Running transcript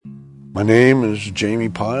My name is Jamie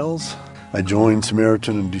Piles. I joined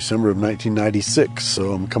Samaritan in December of 1996,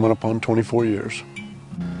 so I'm coming up on 24 years.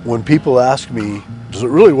 When people ask me, does it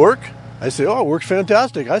really work? I say, oh, it works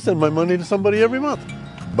fantastic. I send my money to somebody every month.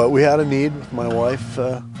 But we had a need. My wife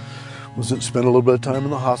spent a little bit of time in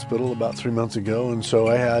the hospital about 3 months ago, and so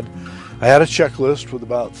I had a checklist with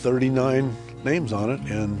about 39 names on it,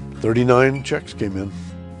 and 39 checks came in.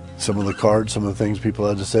 Some of the cards, some of the things people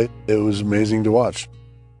had to say, it was amazing to watch.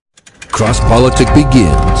 Cross Politic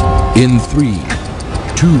begins in 3,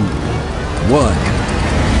 2, 1.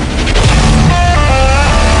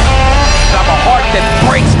 I'm a heart that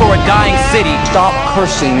breaks for a dying city. Stop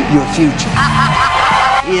cursing your future.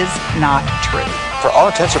 Is not true. For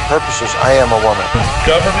all intents and purposes, I am a woman.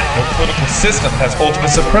 Government and political system has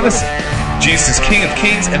ultimate supremacy. Jesus is King of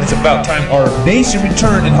Kings, and it's about time our nation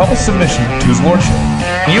return in humble submission to his lordship.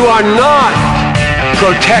 You are not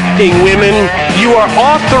protecting women. You are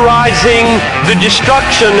authorizing the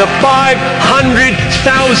destruction of 500,000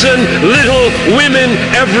 little women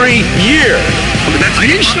every year. I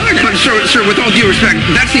didn't start it. Sir, with all due respect,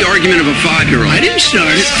 that's the argument of a 5-year-old. I didn't start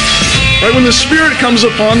it. Right, when the Spirit comes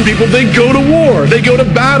upon people, they go to war. They go to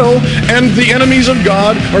battle, and the enemies of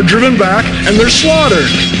God are driven back, and they're slaughtered.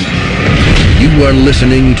 You are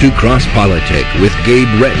listening to Cross Politic with Gabe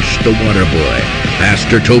Resch, the Water Boy,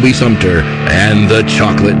 Pastor Toby Sumter, and the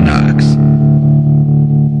Chocolate Knox.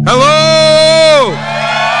 Hello!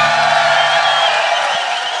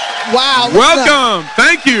 Wow. Welcome.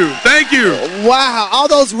 Thank you. Wow. All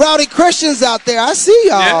those rowdy Christians out there. I see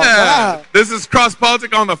y'all. Yeah. Wow. This is Cross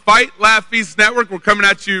Politic on the Fight, Laugh, Feast Network. We're coming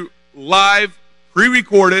at you live,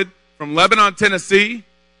 pre-recorded from Lebanon, Tennessee,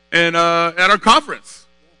 and at our conference.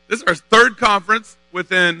 This is our third conference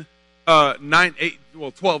within 12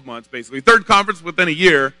 months, basically. Third conference within a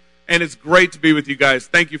year, and it's great to be with you guys.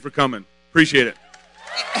 Thank you for coming. Appreciate it.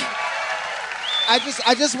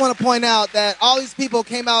 I just want to point out that all these people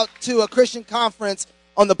came out to a Christian conference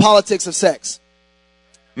on the politics of sex.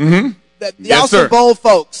 Mm-hmm. Y'all some bold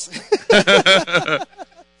folks.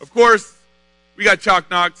 Of course, we got Chalk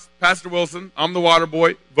Knox, Pastor Wilson. I'm the Water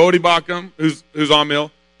Boy. Voddie Baucham, who's on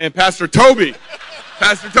mill, and Pastor Toby.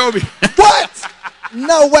 Pastor Toby. What?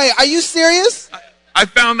 No way. Are you serious? I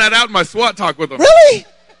found that out in my SWAT talk with him. Really?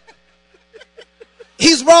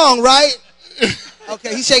 He's wrong, right?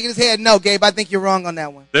 Okay, he's shaking his head. No, Gabe, I think you're wrong on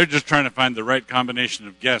that one. They're just trying to find the right combination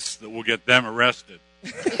of guests that will get them arrested.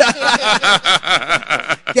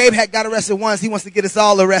 Gabe got arrested once. He wants to get us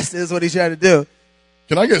all arrested is what he's trying to do.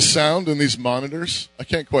 Can I get sound in these monitors? I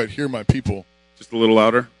can't quite hear my people. Just a little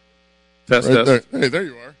louder. Test. There. Hey, there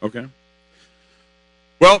you are. Okay.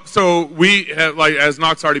 Well, so we have, as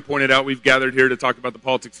Knox already pointed out, we've gathered here to talk about the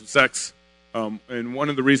politics of sex. And one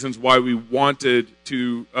of the reasons why we wanted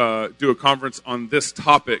to do a conference on this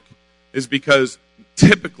topic is because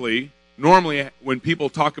normally, when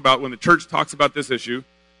the church talks about this issue,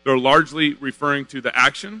 they're largely referring to the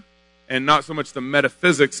action and not so much the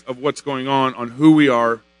metaphysics of what's going on who we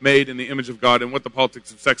are made in the image of God and what the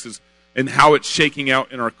politics of sex is and how it's shaking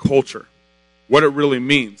out in our culture, what it really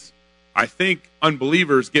means. I think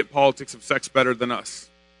unbelievers get politics of sex better than us.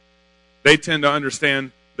 They tend to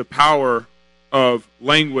understand the power of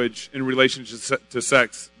language in relationship to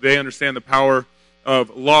sex. They understand the power of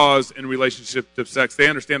laws in relationship to sex. They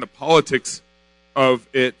understand the politics of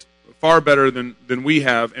it far better than we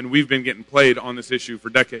have, and we've been getting played on this issue for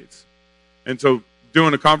decades. And so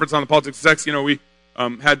doing a conference on the politics of sex, we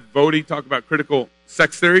had Voddie talk about critical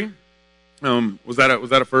sex theory. Was that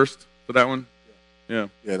a first for that one? Yeah.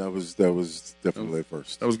 Yeah, that was definitely a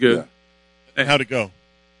first. That was good. Yeah. And how'd it go?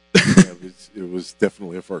 It was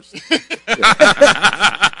definitely a first. Yeah.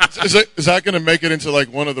 Is that going to make it into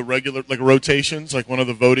one of the regular rotations, like one of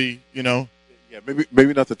the Voddie, Yeah,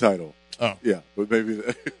 maybe not the title. Oh. Yeah, but maybe.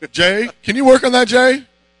 Jay, can you work on that, Jay?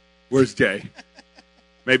 Where's Jay?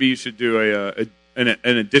 Maybe you should do an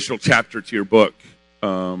additional chapter to your book,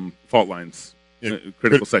 Fault Lines, yeah.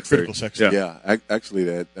 Critical Sex Theory. Critical sex. Yeah, actually,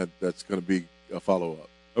 that's going to be a follow-up.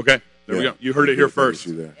 Okay, there we go. You heard it here first.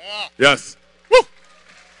 Yes. Woo!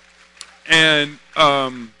 And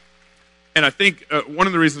I think one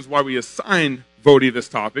of the reasons why we assign Voddie this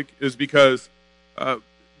topic is because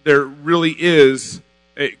there really is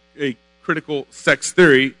a critical sex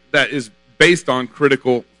theory that is based on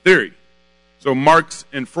critical theory. So Marx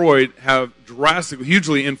and Freud have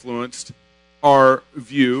hugely influenced our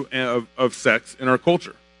view of sex in our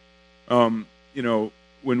culture. When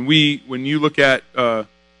you look at the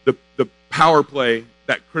power play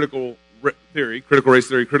that critical theory, critical race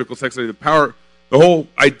theory, critical sex theory, the whole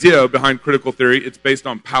idea behind critical theory, it's based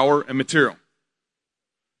on power and material.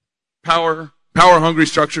 Power hungry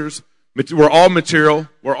structures We're all material.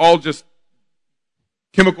 We're all just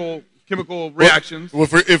chemical reactions. Well,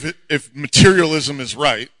 if materialism is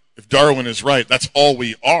right, if Darwin is right, that's all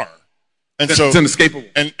we are. And so it's inescapable.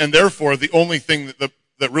 And therefore, the only thing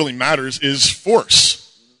that really matters is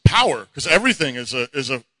force, power, because everything is a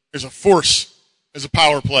force, is a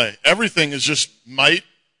power play. Everything is just might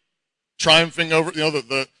triumphing over.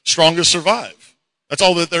 The strongest survive. That's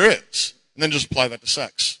all that there is. And then just apply that to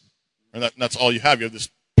sex, and that's all you have. You have this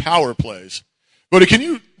power plays. But can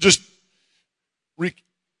you just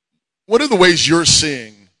what are the ways you're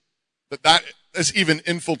seeing that is even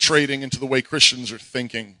infiltrating into the way Christians are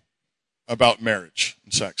thinking about marriage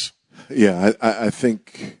and sex? Yeah, I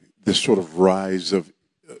think this sort of rise of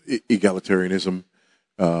egalitarianism,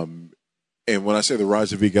 and when I say the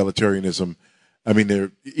rise of egalitarianism, I mean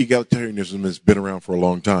egalitarianism has been around for a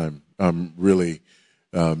long time. Really,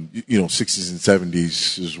 60s and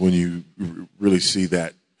 70s is when you really see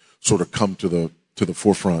that sort of come to the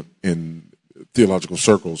forefront in theological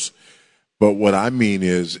circles. But what I mean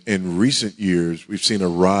is, in recent years, we've seen a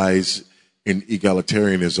rise in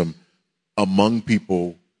egalitarianism among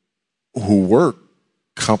people who were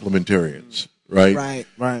complementarians, right?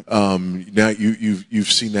 Right. Now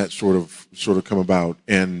you've seen that sort of come about,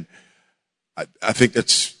 and I think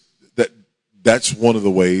that's one of the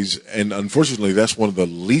ways, and unfortunately, that's one of the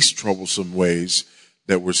least troublesome ways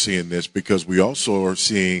that we're seeing this, because we also are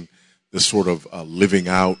seeing the sort of living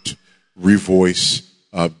out, revoice,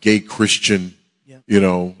 gay Christian,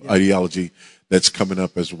 ideology that's coming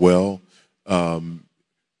up as well,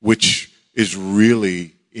 which is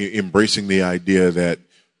really embracing the idea that,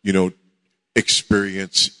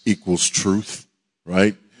 experience equals truth,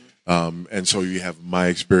 right? And so you have my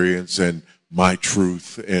experience and my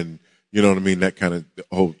truth, and you know what I mean? That kind of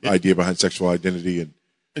whole idea behind sexual identity. And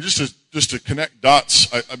just to connect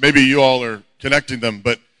dots, maybe you all are connecting them,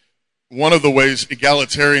 but one of the ways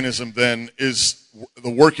egalitarianism then is the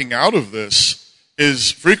working out of this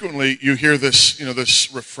is frequently you hear this,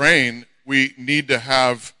 this refrain, we need to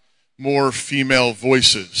have more female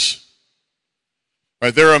voices.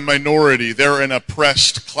 Right? They're a minority. They're an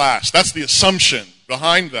oppressed class. That's the assumption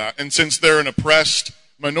behind that. And since they're an oppressed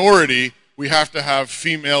minority, we have to have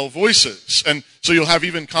female voices. And so you'll have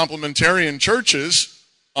even complementarian churches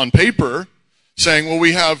on paper saying, well,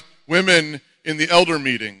 we have women in the elder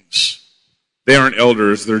meetings. They aren't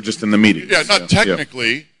elders, they're just in the meetings. Yeah, not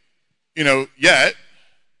technically, yet,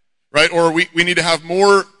 right? Or we need to have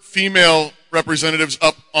more female representatives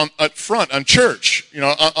up front on church,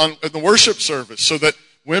 on the worship service, so that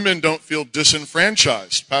women don't feel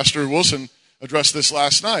disenfranchised. Pastor Wilson addressed this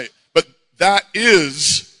last night. But that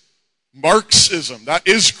is Marxism. That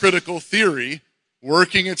is critical theory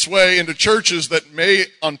working its way into churches that may,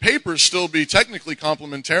 on paper, still be technically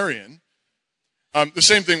complementarian. The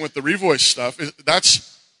same thing with the revoice stuff.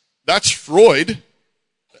 That's Freud.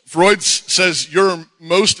 Freud says your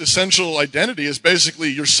most essential identity is basically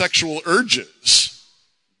your sexual urges.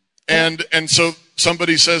 And so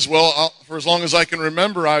somebody says, well, for as long as I can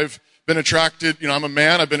remember, I've been attracted, I'm a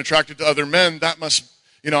man, I've been attracted to other men. That must,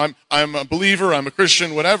 I'm a believer, I'm a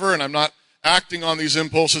Christian, whatever, and I'm not acting on these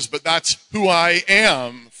impulses, but that's who I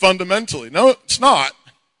am fundamentally. No, it's not.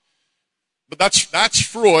 But that's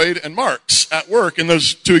Freud and Marx at work in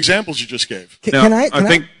those two examples you just gave. Can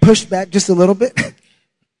I push back just a little bit?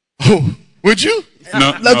 Oh, would you?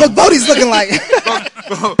 No. Look, Voddie's looking like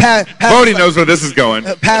Voddie knows where this is going.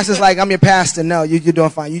 Pastor's like, I'm your pastor. No, you're doing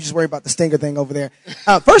fine. You just worry about the stinger thing over there.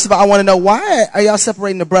 First of all, I want to know, why are y'all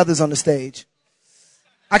separating the brothers on the stage?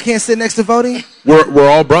 I can't sit next to Voddie? We're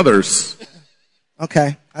all brothers.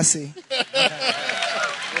 Okay, I see.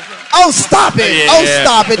 Oh, stop it. Yeah. Oh,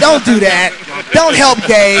 stop it. Don't do that. Don't help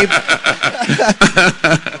Gabe.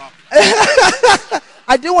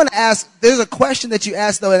 I do want to ask, there's a question that you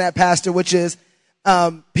asked, though, in that, Pastor, which is,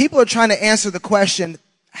 people are trying to answer the question,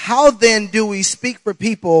 how then do we speak for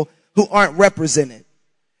people who aren't represented?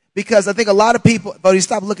 Because I think a lot of people, Voddie,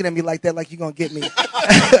 stop looking at me like that, like you're going to get me.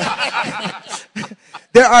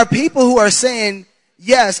 There are people who are saying,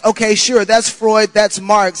 yes, okay, sure, that's Freud, that's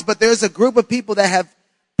Marx, but there's a group of people that have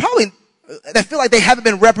that feel like they haven't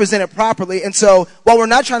been represented properly. And so while we're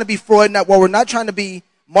not trying to be Freud, while we're not trying to be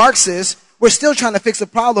Marxist, we're still trying to fix the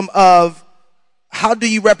problem of how do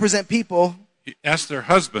you represent people? Ask their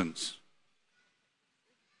husbands.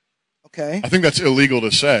 Okay. I think that's illegal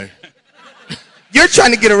to say. You're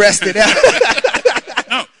trying to get arrested.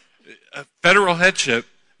 No. Federal headship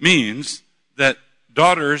means that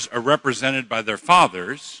daughters are represented by their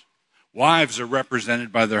fathers, wives are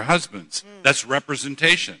represented by their husbands. That's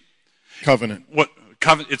representation. Covenant.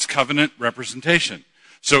 It's covenant representation.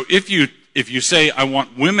 So if you if you say, I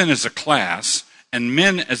want women as a class and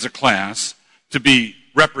men as a class to be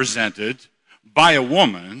represented by a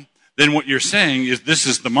woman, then what you're saying is this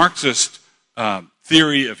is the Marxist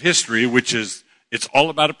theory of history, which is it's all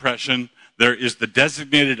about oppression. There is the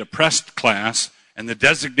designated oppressed class and the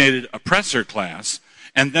designated oppressor class,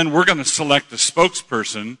 and then we're going to select a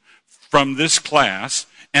spokesperson from this class,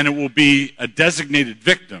 and it will be a designated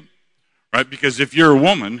victim, right? Because if you're a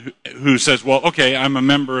woman who says, well, okay, I'm a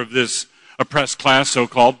member of this oppressed class,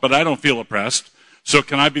 so-called, but I don't feel oppressed, so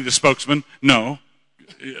can I be the spokesman? No.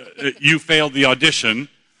 You failed the audition,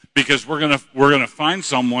 because we're going to find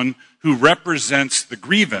someone who represents the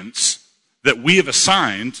grievance that we have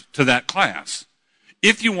assigned to that class.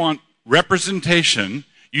 If you want representation,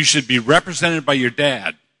 you should be represented by your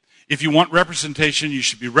dad. If you want representation, you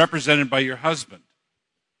should be represented by your husband.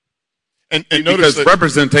 And because notice that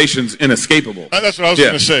representation's inescapable. That's what I was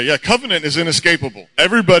going to say. Yeah, covenant is inescapable.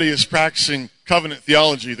 Everybody is practicing covenant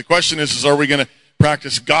theology. The question is are we going to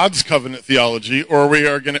practice God's covenant theology, or are we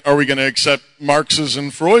going to accept Marx's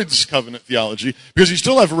and Freud's covenant theology? Because you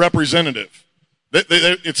still have a representative.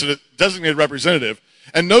 It's a designated representative.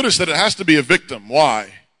 And notice that it has to be a victim.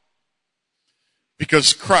 Why?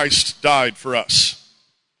 Because Christ died for us.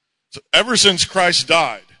 So ever since Christ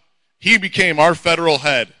died, he became our federal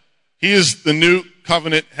head. He is the new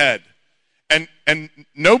covenant head. And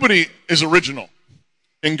nobody is original.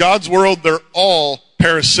 In God's world, they're all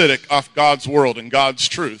parasitic off God's world and God's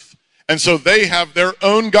truth. And so they have their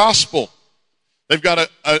own gospel. They've got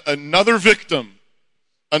another victim,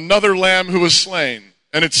 another lamb who was slain.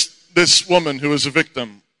 And it's this woman who is a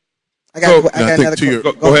victim. I got another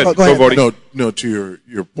go ahead, Voddie. No, to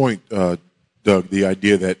your point, Doug, the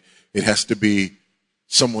idea that it has to be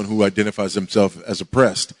someone who identifies themselves as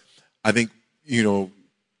oppressed. I think,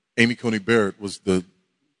 Amy Coney Barrett was the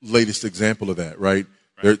latest example of that, right?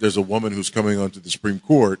 There's a woman who's coming onto the Supreme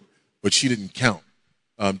Court, but she didn't count.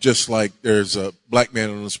 Just like there's a black man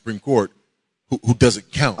on the Supreme Court who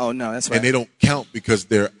doesn't count. Oh, no, that's right. And they don't count because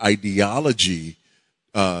their ideology,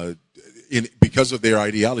 because of their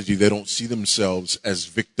ideology, they don't see themselves as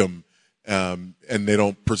victim, and they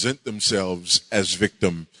don't present themselves as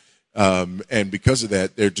victim. And because of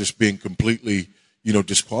that, they're just being completely,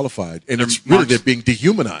 disqualified. And it's really, they're being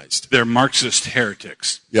dehumanized. They're Marxist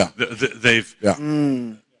heretics. Yeah. They've. Yeah.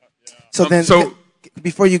 So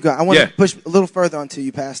before you go, I want to push a little further onto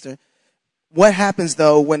you, Pastor. What happens,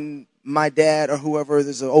 though, when my dad or whoever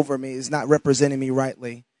is over me is not representing me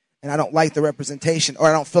rightly, and I don't like the representation, or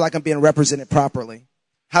I don't feel like I'm being represented properly?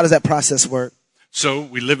 How does that process work? So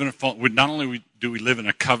we live in not only do we live in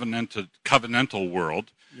a covenantal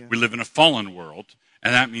world, we live in a fallen world,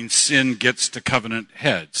 and that means sin gets to covenant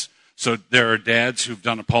heads. So there are dads who've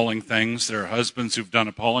done appalling things, there are husbands who've done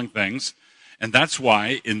appalling things, and that's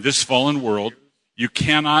why in this fallen world you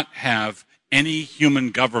cannot have any human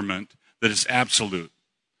government that is absolute.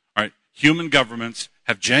 All right? Human governments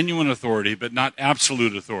have genuine authority but not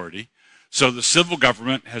absolute authority. So the civil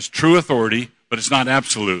government has true authority, but it's not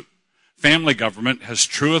absolute. Family government has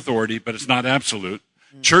true authority, but it's not absolute.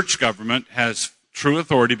 Church government has true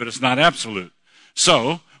authority, but it's not absolute.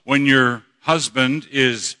 So when your husband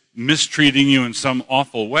is mistreating you in some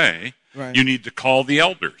awful way, you need to call the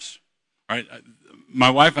elders. Right? My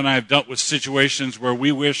wife and I have dealt with situations where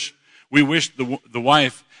we wish the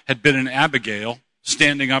wife had been an Abigail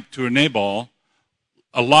standing up to a Nabal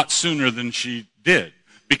a lot sooner than she did.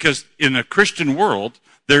 Because in a Christian world,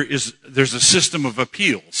 there's a system of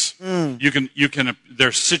appeals.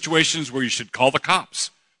 There's situations where you should call the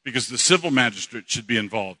cops because the civil magistrate should be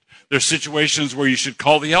involved. There's situations where you should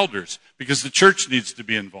call the elders because the church needs to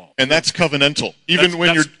be involved. And that's covenantal. Even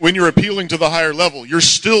when you're appealing to the higher level, you're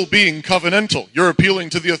still being covenantal. You're appealing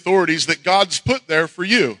to the authorities that God's put there for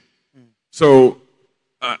you. So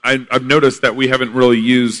I've noticed that we haven't really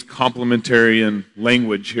used complementarian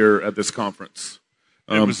language here at this conference.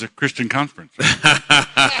 It was a Christian conference.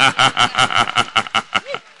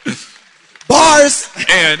 Bars!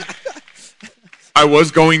 And I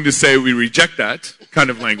was going to say we reject that kind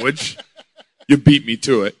of language. You beat me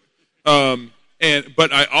to it.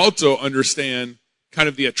 But I also understand kind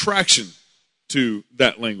of the attraction to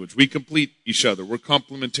that language. We complete each other. We're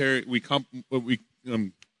complementary.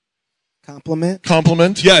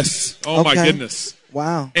 Complement? Yes. Oh, my goodness.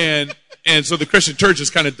 Wow. And so the Christian church has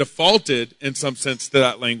kind of defaulted in some sense to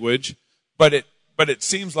that language, but it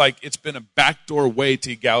seems like it's been a backdoor way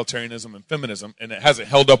to egalitarianism and feminism, and it hasn't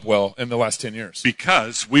held up well in the last 10 years.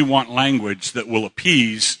 Because we want language that will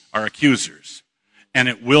appease our accusers, and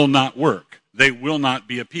it will not work. They will not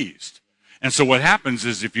be appeased. And so what happens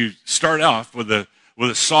is if you start off with with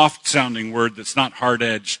a soft-sounding word that's not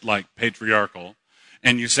hard-edged like patriarchal,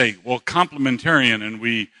 and you say, well, complementarian, and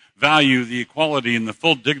we value the equality and the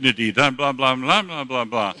full dignity, blah, blah, blah, blah, blah, blah,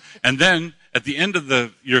 blah. And then at the end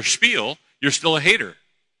of your spiel, you're still a hater.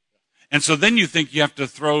 And so then you think you have to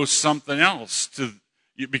throw something else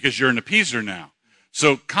because you're an appeaser now.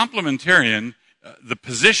 So complementarian, the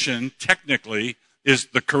position technically is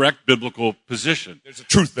the correct biblical position. There's a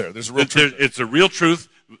truth there. There's a real truth. It's a real truth.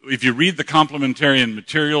 If you read the complementarian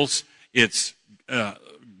materials, it's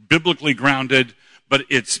biblically grounded, but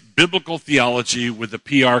it's biblical theology with a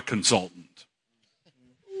PR consultant.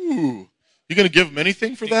 Ooh. You going to give him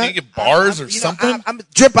anything for that? You give bars or something? I'm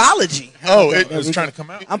dripology. Oh, it was trying to come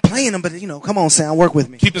out. I'm playing them, but come on, Sam, work with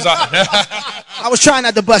me. Keep his eye. I was trying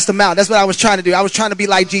not to bust them out. That's what I was trying to do. I was trying to be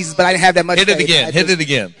like Jesus, but I didn't have that much Hit it faith. again. Hit it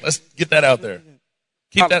again. Let's get that out there.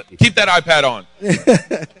 Keep that iPad on.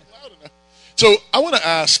 So I want to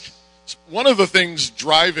ask, one of the things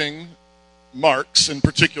driving Marx in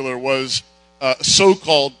particular was a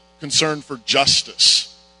so-called concern for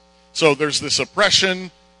justice. So there's this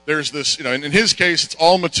oppression, there's this, in his case, it's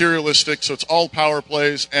all materialistic, so it's all power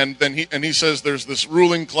plays, and then he says there's this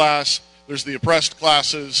ruling class, there's the oppressed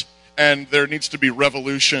classes, and there needs to be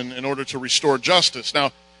revolution in order to restore justice.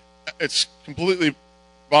 Now, it's completely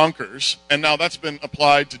bonkers, and now that's been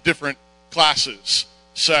applied to different classes,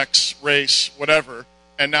 sex, race, whatever,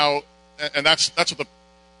 and that's what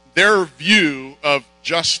their view of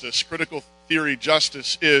justice, critical theory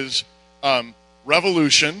justice, is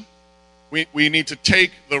revolution. We need to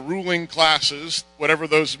take the ruling classes, whatever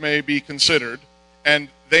those may be considered, and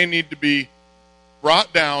they need to be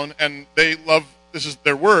brought down, and they love, this is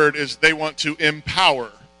their word, is they want to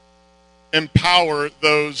empower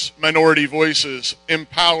those minority voices,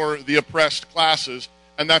 empower the oppressed classes,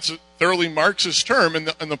 and that's a thoroughly Marxist term, and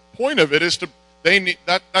the point of it is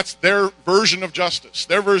that's their version of justice.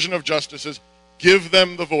 Their version of justice is give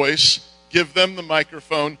them the voice, give them the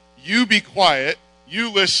microphone, you be quiet, you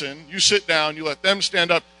listen, you sit down, you let them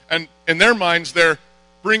stand up, and in their minds they're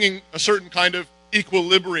bringing a certain kind of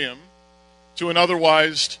equilibrium to an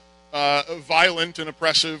otherwise violent and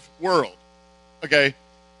oppressive world. Okay?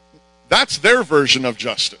 That's their version of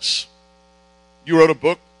justice. You wrote a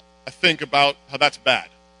book, I think, about how that's bad.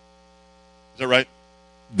 Is that right?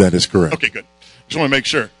 That is correct. Okay, good. Just want to make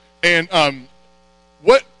sure. And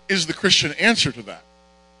what is the Christian answer to that?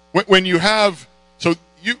 When you have,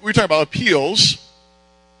 we're talking about appeals.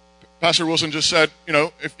 Pastor Wilson just said,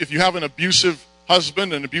 if you have an abusive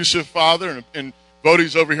husband, an abusive father, and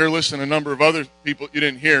Voddie's over here listing a number of other people you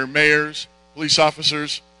didn't hear, mayors, police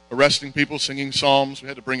officers, arresting people, singing psalms. We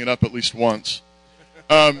had to bring it up at least once.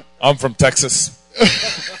 I'm from Texas.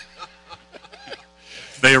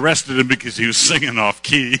 They arrested him because he was singing off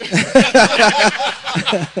key. Who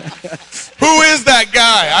is that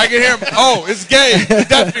guy? I can hear him. Oh, it's Gabe, the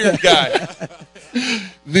deaf-eared guy.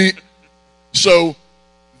 So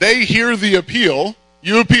they hear the appeal.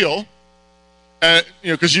 You appeal,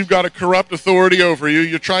 because you've got a corrupt authority over you.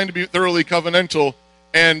 You're trying to be thoroughly covenantal.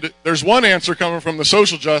 And there's one answer coming from the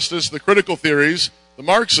social justice, the critical theories, the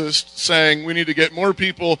Marxists, saying we need to get more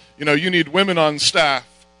people, you need women on staff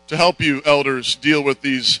to help you, elders, deal with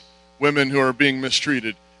these women who are being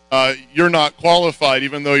mistreated. You're not qualified,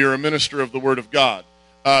 even though you're a minister of the Word of God.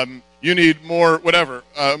 You need more, whatever,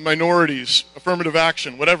 minorities, affirmative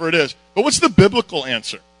action, whatever it is. But what's the biblical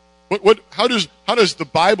answer? How does the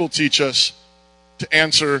Bible teach us to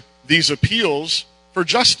answer these appeals for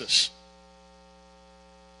justice?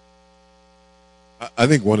 I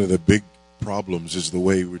think one of the big problems is the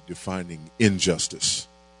way we're defining injustice.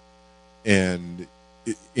 And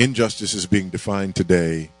injustice is being defined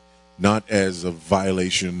today not as a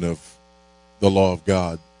violation of the law of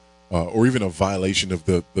God or even a violation of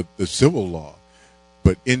the civil law,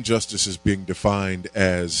 but injustice is being defined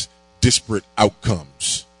as disparate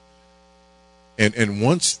outcomes. And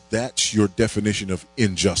once that's your definition of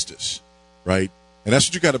injustice, right? And that's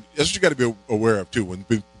what you got to be aware of too. When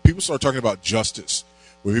people start talking about justice,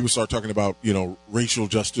 when people start talking about racial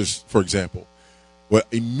justice, for example,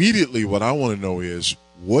 immediately what I want to know is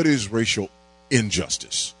what is racial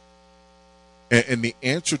injustice? And the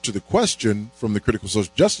answer to the question from the critical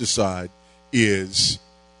social justice side is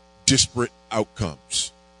disparate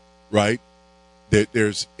outcomes, right?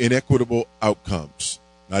 There's inequitable outcomes,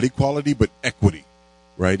 not equality, but equity,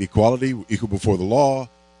 right? Equality, equal before the law.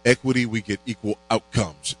 Equity, we get equal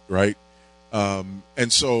outcomes, right? And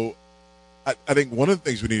so I think one of the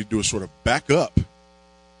things we need to do is sort of back up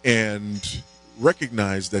and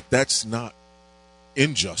recognize that that's not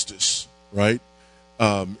injustice, right?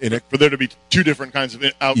 For there to be two different kinds of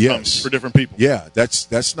outcomes for different people. Yeah,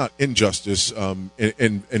 that's not injustice.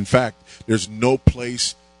 In fact, there's no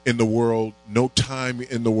place in the world, no time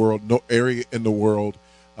in the world, no area in the world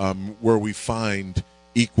where we find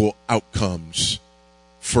equal outcomes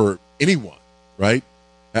for anyone, right?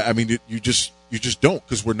 I mean, you just don't,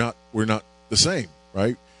 because we're not the same,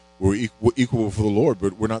 right? We're equal for the Lord,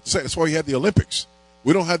 but we're not the same. That's why we have the Olympics.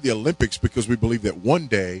 We don't have the Olympics because we believe that one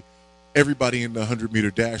day everybody in the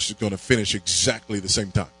 100-meter dash is going to finish exactly the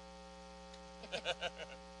same time.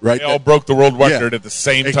 Right? They all broke the world record at the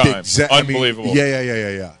same time. Unbelievable. I mean,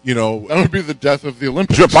 yeah. You know, that would be the death of the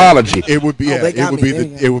Olympics. Tripology. It would be. Yeah,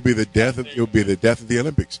 it would be the death of the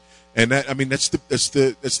Olympics. And that, I mean, that's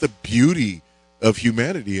the beauty of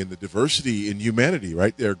humanity and the diversity in humanity,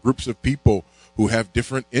 right? There are groups of people who have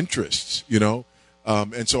different interests, you know.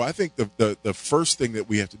 And so I think the first thing that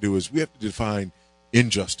we have to do is we have to define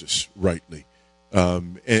injustice rightly.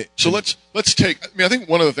 So let's take. I mean, I think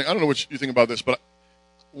one of the things, I don't know what you think about this, but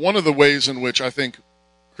one of the ways in which I think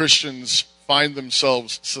Christians find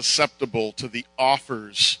themselves susceptible to the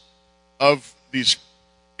offers of these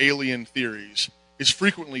alien theories is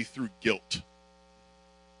frequently through guilt.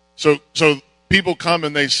 So people come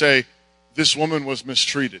and they say, this woman was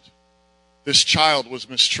mistreated. This child was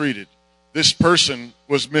mistreated. This person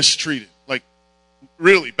was mistreated. Like,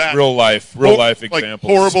 really bad. Real life examples. Like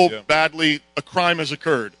horrible, badly, a crime has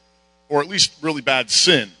occurred. Or at least really bad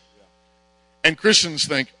sin. Yeah. And Christians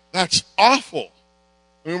think, that's awful.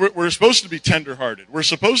 I mean, we're supposed to be tenderhearted. We're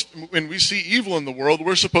supposed to, when we see evil in the world,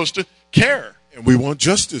 we're supposed to care. And we want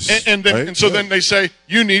justice. And so then they say,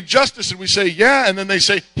 you need justice. And we say, yeah. And then they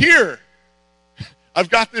say, here, I've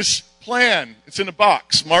got this plan. It's in a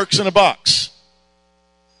box. Mark's in a box.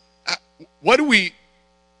 What do we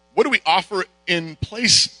offer in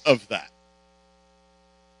place of that?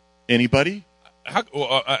 Anybody?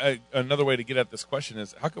 Another way to get at this question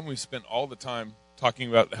is, how come we spend all the time talking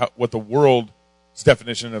about what the world's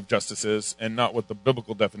definition of justice is and not what the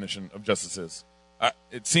biblical definition of justice is?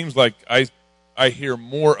 It seems like I hear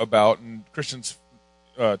more about, and Christians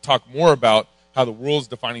talk more about how the world's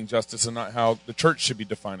defining justice and not how the church should be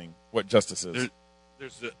defining what justice is.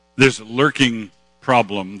 There's a lurking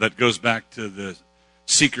problem that goes back to the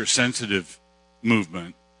seeker-sensitive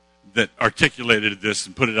movement that articulated this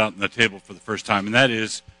and put it out on the table for the first time, and that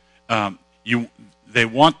is they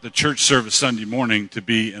want the church service Sunday morning to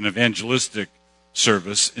be an evangelistic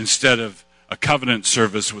service instead of a covenant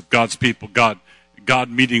service with God's people, God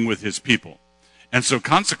meeting with his people. And so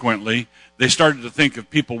consequently, they started to think of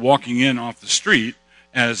people walking in off the street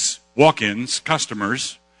as walk-ins,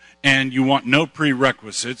 customers, and you want no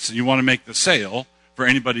prerequisites, and you want to make the sale for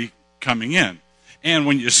anybody coming in. And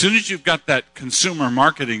as soon as you've got that consumer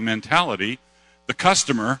marketing mentality, the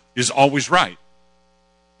customer is always right.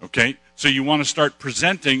 Okay? So you want to start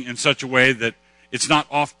presenting in such a way that it's not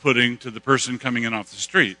off-putting to the person coming in off the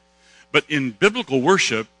street. But in biblical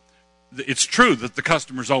worship, it's true that the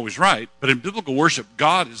customer is always right, but in biblical worship,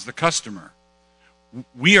 God is the customer.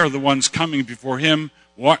 We are the ones coming before him,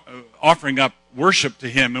 offering up worship to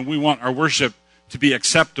him, and we want our worship to be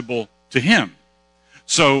acceptable to him.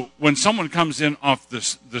 So when someone comes in off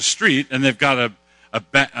the street and they've got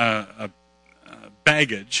a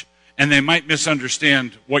baggage, and they might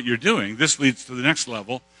misunderstand what you're doing, this leads to the next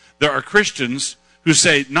level. There are Christians who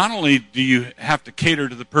say, not only do you have to cater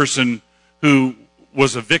to the person who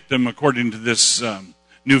was a victim according to this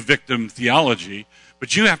new victim theology,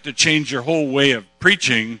 but you have to change your whole way of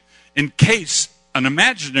preaching in case an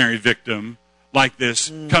imaginary victim like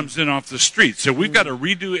this comes in off the street. So we've got to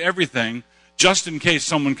redo everything just in case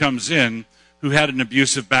someone comes in who had an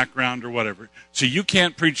abusive background or whatever. So you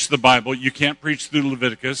can't preach the Bible. You can't preach through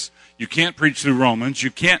Leviticus. You can't preach through Romans.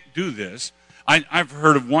 You can't do this. I've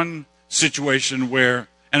heard of one situation where,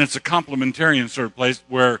 and it's a complementarian sort of place,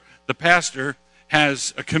 where the pastor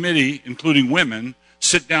has a committee, including women,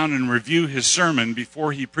 sit down and review his sermon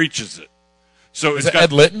before he preaches it. So is it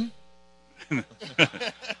Ed Litton?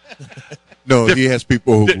 No, he has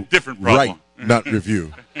people who different problem. Write, not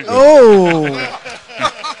review. Oh,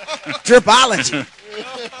 tripology.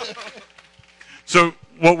 So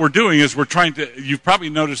what we're doing is we're trying to, you've probably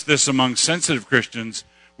noticed this among sensitive Christians,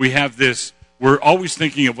 we have this, we're always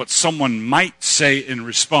thinking of what someone might say in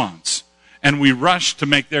response, and we rush to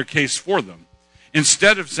make their case for them.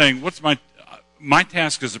 Instead of saying, what's my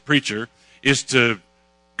task as a preacher is to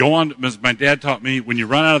go on, as my dad taught me, when you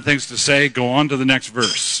run out of things to say, go on to the next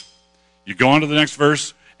verse. You go on to the next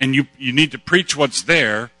verse, and you need to preach what's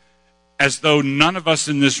there as though none of us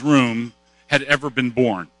in this room had ever been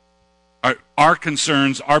born. our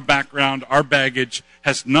concerns, our background, our baggage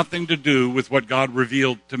has nothing to do with what God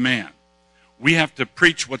revealed to man. We have to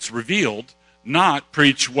preach what's revealed, not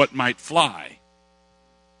preach what might fly.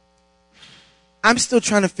 I'm still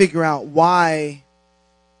trying to figure out why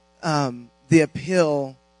the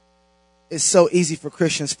appeal is so easy for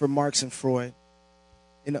Christians for Marx and Freud.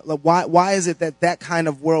 You know, like why is it that kind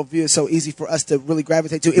of worldview is so easy for us to really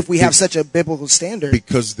gravitate to if we have such a biblical standard?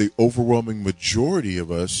 Because the overwhelming majority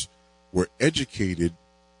of us were educated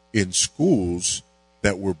in schools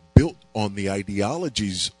that were built on the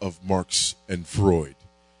ideologies of Marx and Freud.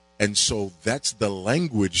 And so that's the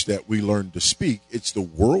language that we learn to speak. It's the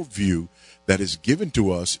worldview that is given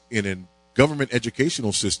to us in a government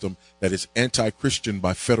educational system that is anti-Christian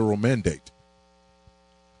by federal mandate.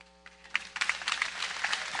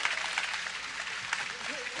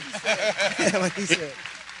 Like he said.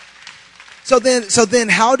 So then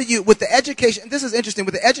how do you, with the education, this is interesting,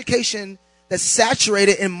 with the education that's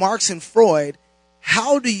saturated in Marx and Freud,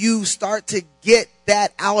 how do you start to get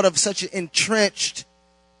that out of such an entrenched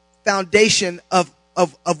foundation of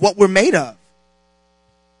what we're made of?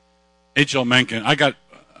 H.L. Mencken, I got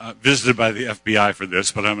visited by the FBI for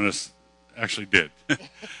this, but I'm going to actually did.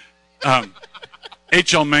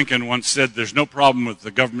 H.L. Mencken once said there's no problem with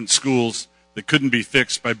the government schools that couldn't be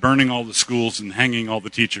fixed by burning all the schools and hanging all the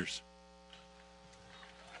teachers.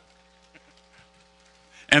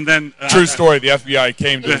 And then true story. The FBI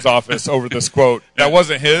came to his office over this quote. That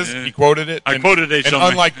wasn't his. He quoted it. I quoted H.L.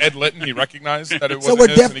 And unlike Ed Litton, he recognized that it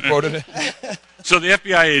wasn't his, and he quoted it. So the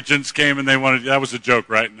FBI agents came and they wanted. That was a joke,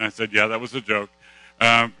 right? And I said, "Yeah, that was a joke."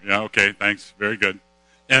 Yeah, okay, thanks, very good.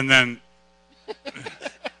 And then,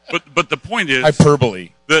 but the point is,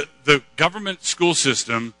 hyperbole. The government school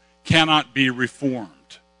system cannot be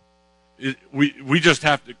reformed. We just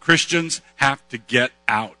have to. Christians have to get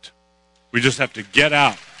out. We just have to get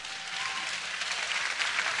out.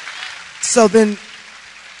 So then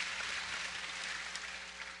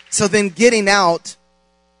getting out,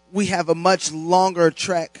 we have a much longer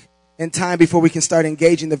trek in time before we can start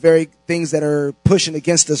engaging the very things that are pushing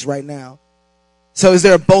against us right now. So is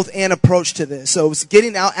there a both and approach to this? So it's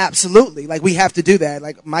getting out, absolutely. Like we have to do that.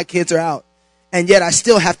 Like my kids are out. And yet I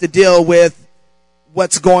still have to deal with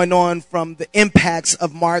what's going on from the impacts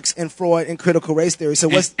of Marx and Freud and critical race theory. So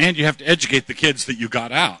and you have to educate the kids that you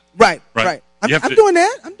got out. Right. I'm doing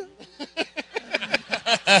that.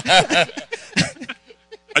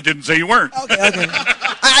 I didn't say you weren't. Okay.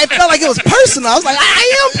 I felt like it was personal. I was like,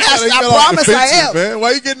 I am pastor. I promise I am. Man.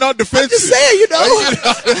 Why are you getting all defensive? I'm just saying,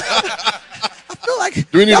 I feel like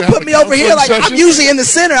y'all put me over here like I'm usually in the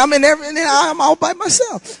center. I'm in there, and then I'm all by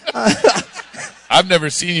myself. I've never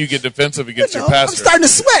seen you get defensive against your pastor. I'm starting to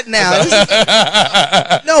sweat now.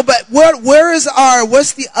 No, but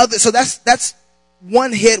what's the other? So that's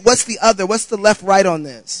one hit. What's the other? What's the left right on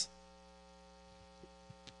this?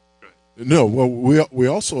 No, well, we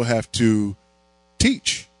also have to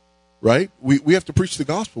teach, right? We have to preach the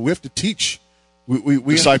gospel. We have to teach. We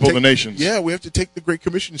disciple the nations. Yeah, we have to take the Great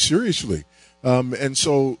Commission seriously. And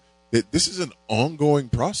so this is an ongoing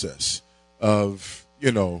process of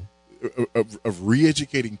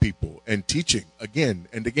re-educating people and teaching again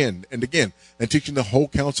and again and again and teaching the whole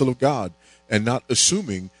counsel of God and not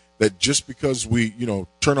assuming that just because we,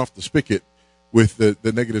 turn off the spigot with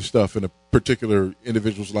the negative stuff in a particular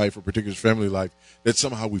individual's life or particular family life, that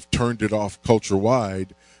somehow we've turned it off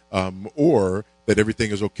culture-wide, or that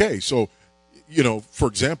everything is okay. So, for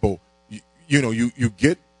example, you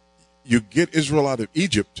get Israel out of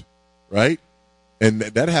Egypt, right? And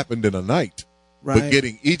that happened in a night. Right. But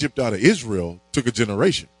getting Egypt out of Israel took a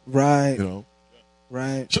generation. Right.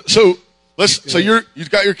 Right. So you've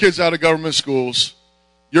got your kids out of government schools.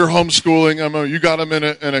 You're homeschooling them. You got them in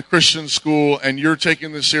a Christian school, and you're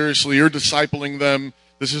taking this seriously. You're discipling them.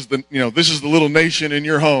 This is the little nation in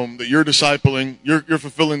your home that you're discipling. You're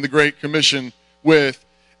fulfilling the Great Commission with,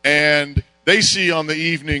 and they see on the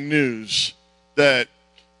evening news that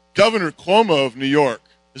Governor Cuomo of New York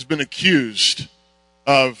has been accused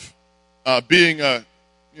of being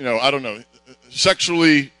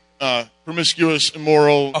sexually promiscuous,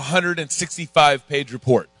 immoral. 165-page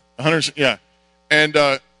report. 100, yeah. And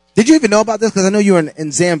did you even know about this? Because I know you were in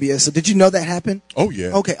Zambia. So did you know that happened? Oh yeah.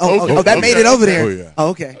 Okay. That made it over there. Oh yeah. Oh,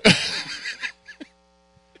 okay.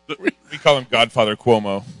 We call him Godfather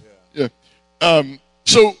Cuomo. Yeah.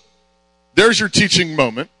 So there's your teaching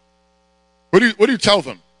moment. What do you tell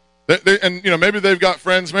them? Maybe they've got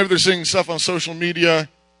friends. Maybe they're seeing stuff on social media.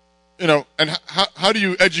 And how do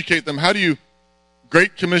you educate them? How do you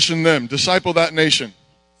Great Commission them? Disciple that nation.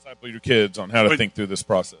 Disciple your kids on how to think through this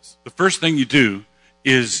process. The first thing you do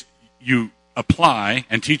is you apply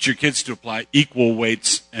and teach your kids to apply equal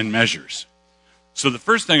weights and measures. So the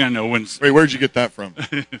first thing I know when... Wait, where'd you get that from?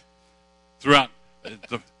 Throughout,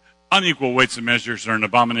 the unequal weights and measures are an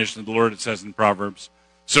abomination of the Lord, it says in Proverbs.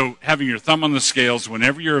 So having your thumb on the scales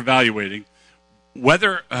whenever you're evaluating,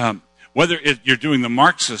 whether you're doing the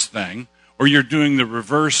Marxist thing or you're doing the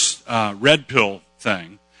reverse red pill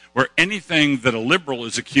thing, where anything that a liberal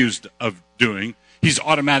is accused of doing, he's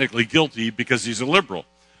automatically guilty because he's a liberal.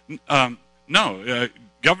 No,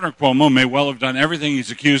 Governor Cuomo may well have done everything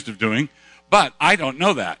he's accused of doing, but I don't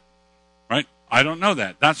know that, right? I don't know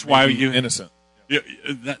that. That's why you innocent.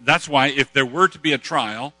 That's why if there were to be a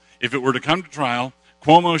trial, if it were to come to trial,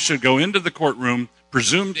 Cuomo should go into the courtroom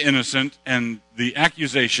presumed innocent, and the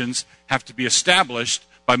accusations have to be established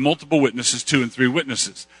by multiple witnesses, 2 and 3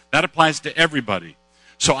 witnesses. That applies to everybody.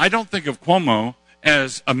 So I don't think of Cuomo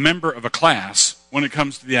as a member of a class when it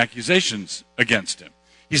comes to the accusations against him.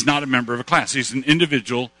 He's not a member of a class. He's an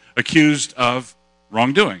individual accused of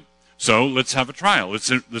wrongdoing. So let's have a trial.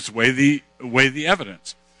 Let's weigh the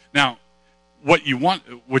evidence. Now, what you want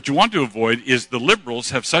to avoid is the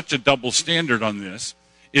liberals have such a double standard on this,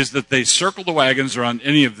 is that they circle the wagons around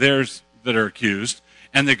any of theirs that are accused,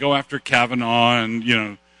 and they go after Kavanaugh and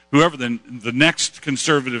whoever the next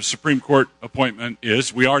conservative Supreme Court appointment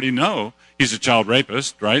is. We already know he's a child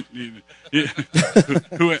rapist, right?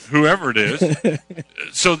 Whoever it is.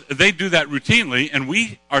 So they do that routinely, and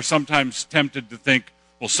we are sometimes tempted to think,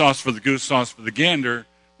 well, sauce for the goose, sauce for the gander.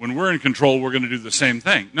 When we're in control, we're going to do the same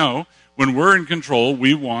thing. No, when we're in control,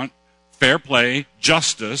 we want fair play,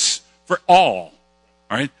 justice for all.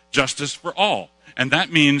 All right? Justice for all. And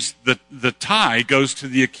that means that the tie goes to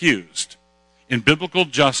the accused. In biblical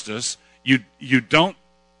justice, you don't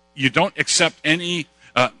accept any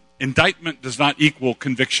indictment does not equal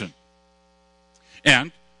conviction.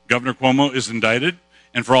 And Governor Cuomo is indicted,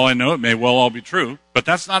 and for all I know, it may well all be true, but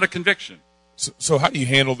that's not a conviction. So how do you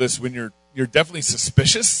handle this when you're definitely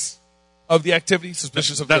suspicious of the activity,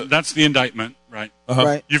 That's the indictment, right? Uh-huh.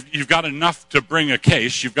 Right. You've got enough to bring a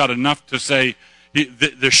case. You've got enough to say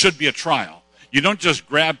there should be a trial. You don't just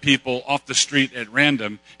grab people off the street at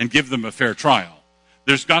random and give them a fair trial.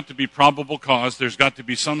 There's got to be probable cause. There's got to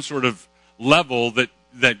be some sort of level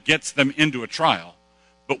that gets them into a trial.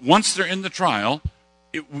 But once they're in the trial,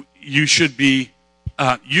 you should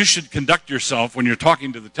conduct yourself when you're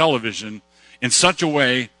talking to the television in such a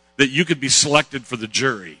way that you could be selected for the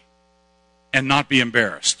jury and not be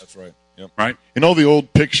embarrassed. That's right. Yep. Right? In all the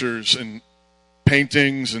old pictures and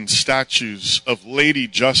paintings and statues of Lady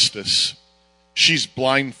Justice, she's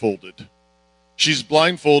blindfolded. She's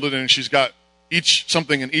blindfolded, and she's got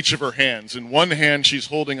something in each of her hands. In one hand, she's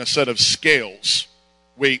holding a set of scales,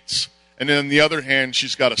 weights, and then in the other hand,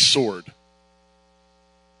 she's got a sword.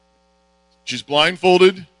 She's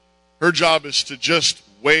blindfolded. Her job is to just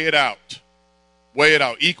weigh it out. Weigh it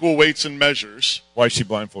out. Equal weights and measures. Why is she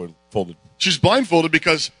blindfolded? She's blindfolded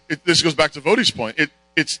because this goes back to Voddie's point.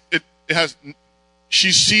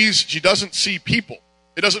 She doesn't see people.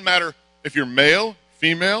 It doesn't matter if you're male,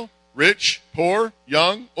 female, rich, poor,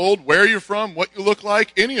 young, old, where you're from, what you look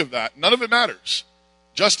like, any of that. None of it matters.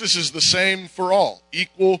 Justice is the same for all.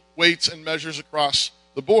 Equal weights and measures across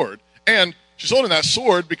the board. And she's holding that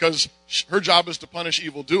sword because her job is to punish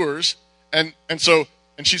evildoers. And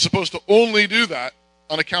she's supposed to only do that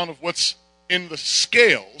on account of what's in the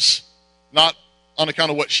scales, not on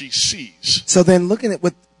account of what she sees. So then looking at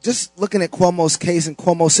Cuomo's case and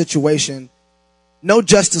Cuomo's situation, no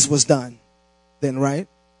justice was done then, right?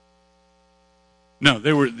 No,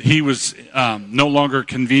 he was no longer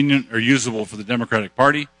convenient or usable for the Democratic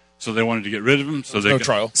Party, so they wanted to get rid of him. So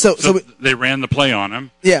trial. So they ran the play on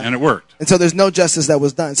him, yeah, and it worked. And so there's no justice that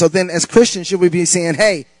was done. So then as Christians, should we be saying,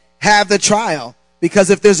 hey, have the trial?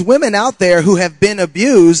 Because if there's women out there who have been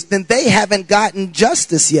abused, then they haven't gotten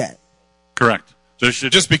justice yet. Correct. So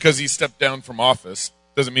just because he stepped down from office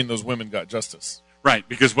doesn't mean those women got justice. Right,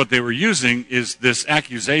 because what they were using is this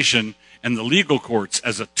accusation and the legal courts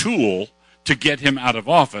as a tool to get him out of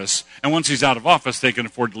office. And once he's out of office, they can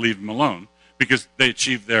afford to leave him alone because they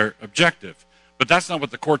achieved their objective. But that's not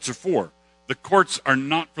what the courts are for. The courts are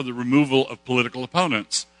not for the removal of political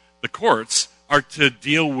opponents. The courts are to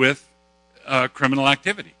deal with criminal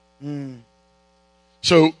activity.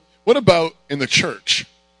 So what about in the church?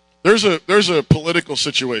 There's a political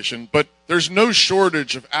situation, but there's no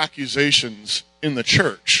shortage of accusations in the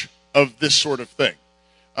church of this sort of thing.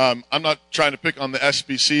 I'm not trying to pick on the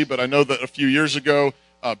SBC, but I know that a few years ago,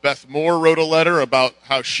 Beth Moore wrote a letter about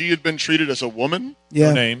how she had been treated as a woman. Yeah.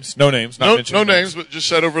 No names, no names, but just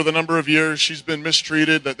said over the number of years she's been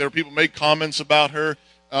mistreated, that there are people make comments about her,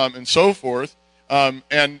 and so forth.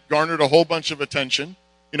 and garnered a whole bunch of attention.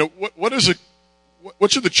 You know, what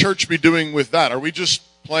should the church be doing with that? Are we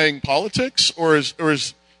just playing politics, or is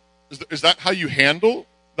that how you handle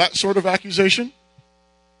that sort of accusation?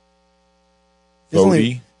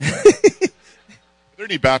 Voddie. Are there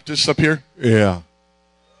any Baptists up here? Yeah.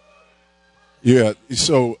 Yeah.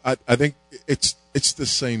 So I think it's the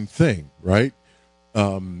same thing, right?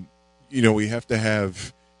 You know, we have to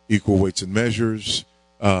have equal weights and measures.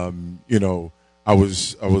 You know, I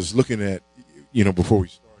was looking at, you know, before we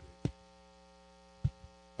started,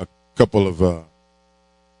 a couple of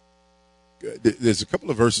there's a couple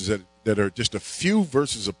of verses that are just a few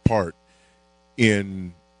verses apart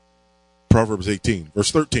in Proverbs 18, verse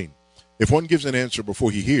 13. If one gives an answer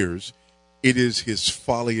before he hears, it is his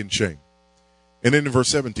folly and shame. And then in verse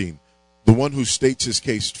 17, the one who states his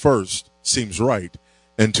case first seems right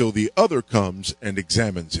until the other comes and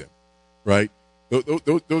examines him, right?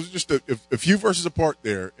 Those are just a few verses apart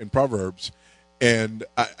there in Proverbs. And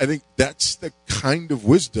I think that's the kind of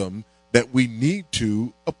wisdom that we need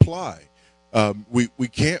to apply. We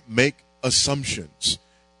can't make assumptions,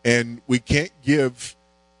 and we can't give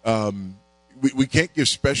we can't give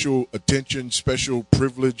special attention, special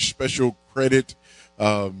privilege, special credit,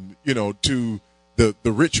 you know, to the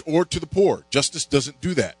rich or to the poor. Justice doesn't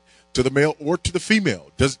do that. To the male or to the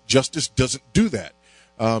female, justice doesn't do that.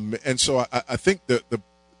 And so I think that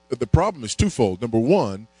the problem is twofold. Number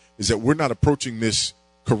one is that we're not approaching this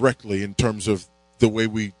correctly in terms of the way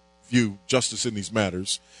we view justice in these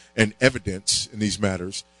matters and evidence in these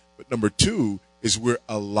matters. But number two is we're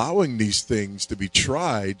allowing these things to be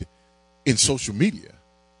tried in social media.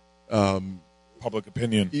 Public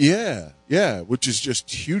opinion. Yeah, which is just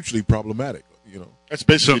hugely problematic, you know. That's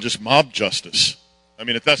basically just mob justice. I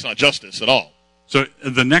mean, if that's not justice at all. So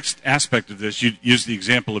the next aspect of this, you use the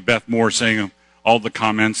example of Beth Moore saying all the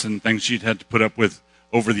comments and things she'd had to put up with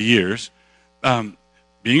over the years.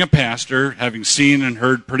 Being a pastor, having seen and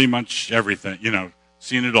heard pretty much everything, you know,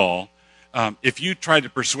 seen it all, if you try to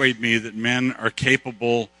persuade me that men are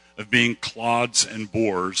capable of being clods and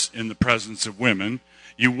bores in the presence of women,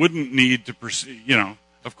 you wouldn't need to pursue, you know,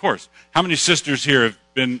 of course. How many sisters here have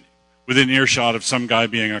been within earshot of some guy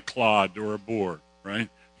being a clod or a bore, right?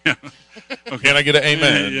 Okay. Can I get an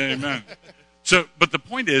amen? Yeah, amen. So, but the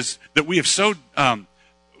point is that we have so,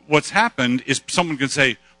 what's happened is someone can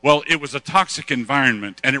say, well, it was a toxic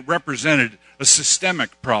environment and it represented a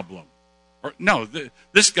systemic problem. Or no,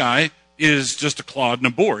 this guy is just a clod and a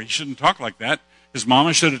bore. He shouldn't talk like that. His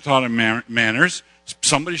mama should have taught him manners.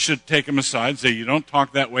 Somebody should take him aside and say, you don't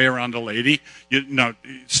talk that way around a lady.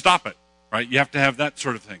 Stop it, right? You have to have that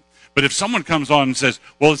sort of thing. But if someone comes on and says,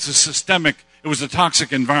 well, it was a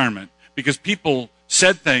toxic environment because people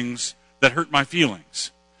said things that hurt my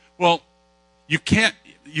feelings. Well, you can't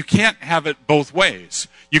have it both ways.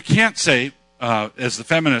 You can't say, as the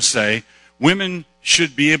feminists say, women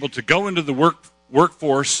should be able to go into the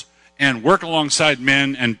workforce and work alongside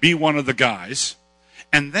men and be one of the guys,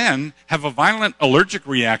 and then have a violent allergic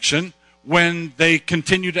reaction when they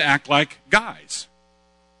continue to act like guys.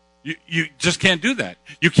 You just can't do that.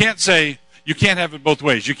 You can't have it both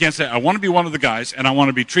ways. You can't say, I want to be one of the guys and I want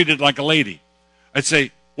to be treated like a lady. I'd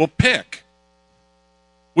say, well, pick.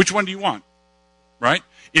 Which one do you want? Right?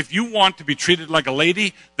 If you want to be treated like a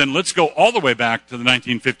lady, then let's go all the way back to the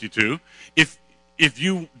 1952. If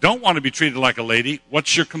you don't want to be treated like a lady,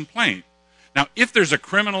 what's your complaint? Now, if there's a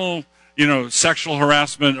criminal, sexual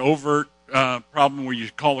harassment, overt problem where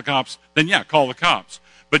you call the cops, then yeah, call the cops.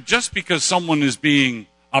 But just because someone is being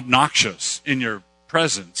obnoxious in your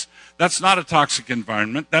presence, that's not a toxic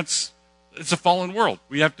environment. It's a fallen world.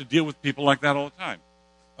 We have to deal with people like that all the time.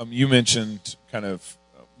 You mentioned kind of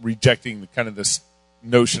rejecting kind of this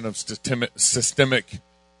notion of systemic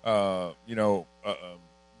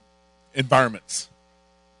environments.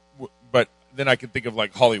 But then I can think of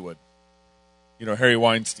like Hollywood, Harry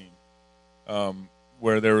Weinstein,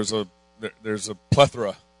 where there's a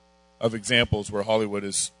plethora of examples where Hollywood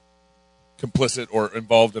is complicit or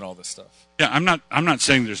involved in all this stuff. Yeah, I'm not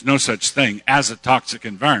saying there's no such thing as a toxic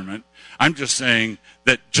environment. I'm just saying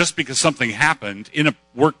that just because something happened in a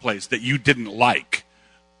workplace that you didn't like,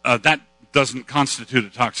 that doesn't constitute a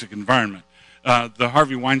toxic environment. The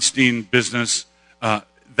Harvey Weinstein business,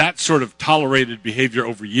 that sort of tolerated behavior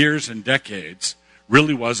over years and decades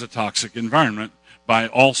really was a toxic environment by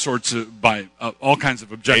all kinds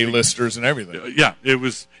of objective A-listers and everything. Yeah,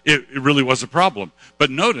 it really was a problem. But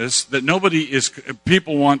notice that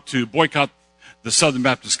people want to boycott the Southern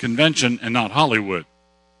Baptist Convention and not Hollywood,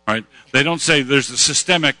 right? They don't say there's a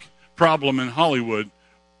systemic problem in Hollywood.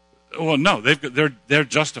 Well, no, they're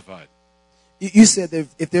justified. You said that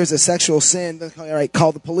if there's a sexual sin, then, all right,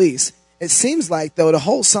 call the police. It seems like, though, to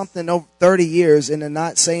hold something over 30 years and to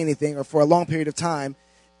not say anything or for a long period of time,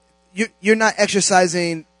 you're not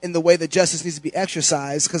exercising in the way that justice needs to be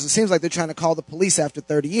exercised, because it seems like they're trying to call the police after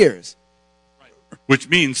 30 years. Right. Which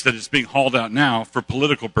means that it's being hauled out now for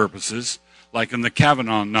political purposes, like in the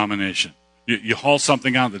Kavanaugh nomination. You haul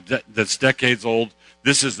something out that's decades old.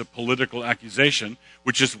 This is a political accusation,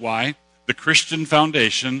 which is why the Christian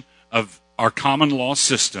foundation of our common law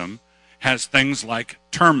system has things like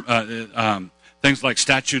things like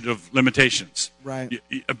statute of limitations. Right.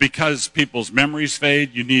 Because people's memories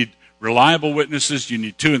fade, you need reliable witnesses. You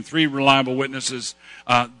need 2 and 3 reliable witnesses.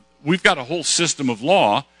 We've got a whole system of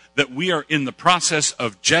law that we are in the process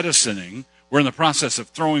of jettisoning. We're in the process of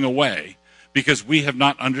throwing away because we have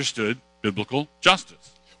not understood biblical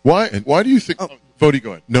justice. Why do you think? Voddie,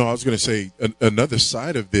 go ahead. No, I was going to say another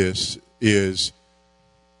side of this is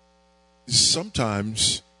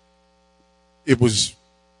sometimes it was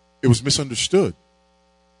misunderstood.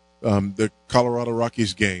 The Colorado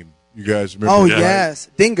Rockies game, you guys remember? Oh, that, yes,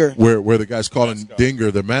 right? Dinger. Where the guy's calling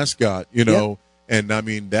Dinger the mascot, Yep. and I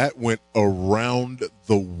mean that went around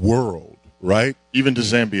the world, right? Even to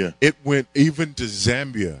Zambia. It went even to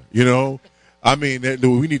Zambia, I mean,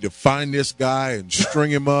 we need to find this guy and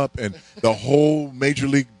string him up, and the whole Major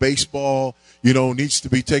League Baseball, needs to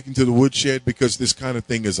be taken to the woodshed because this kind of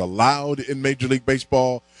thing is allowed in Major League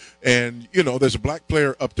Baseball. And, there's a black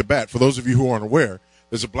player up to bat. For those of you who aren't aware,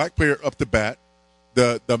 there's a black player up to bat.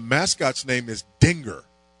 The mascot's name is Dinger.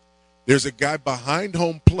 There's a guy behind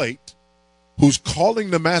home plate who's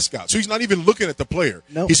calling the mascot. So he's not even looking at the player.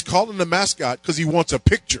 Nope. He's calling the mascot because he wants a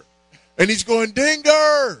picture. And he's going,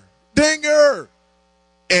 Dinger! Dinger!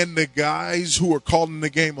 And the guys who are calling the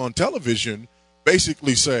game on television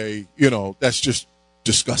basically say, that's just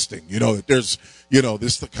disgusting. That there's,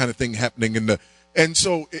 this the kind of thing happening and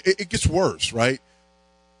so it gets worse, right?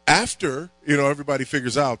 After, everybody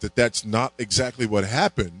figures out that that's not exactly what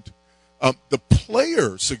happened, the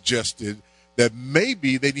player suggested that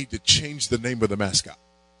maybe they need to change the name of the mascot.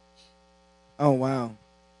 Oh, wow.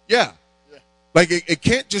 Yeah. Like, it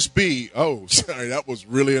can't just be, oh, sorry, that was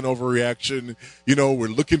really an overreaction. We're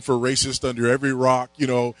looking for racist under every rock, in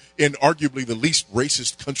arguably the least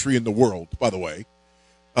racist country in the world, by the way.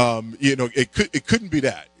 It couldn't be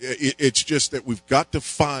that. It's just that we've got to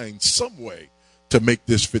find some way to make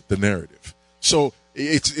this fit the narrative. So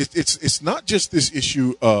it's not just this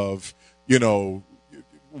issue of,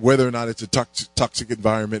 whether or not it's a toxic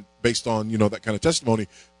environment based on, that kind of testimony,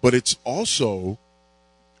 but it's also,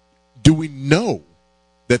 do we know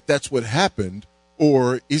that that's what happened,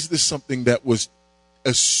 or is this something that was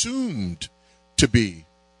assumed to be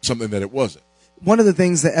something that it wasn't? One of the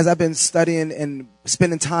things that, as I've been studying and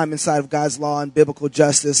spending time inside of God's law and biblical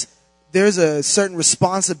justice, there's a certain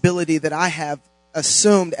responsibility that I have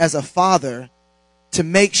assumed as a father to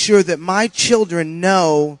make sure that my children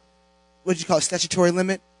know, what do you call it, statutory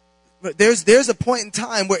limit? There's a point in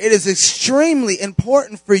time where it is extremely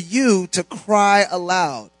important for you to cry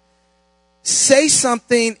aloud. Say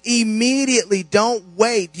something immediately. Don't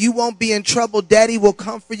wait. You won't be in trouble. Daddy will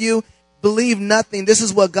come for you. Believe nothing. This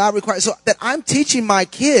is what God requires. So that I'm teaching my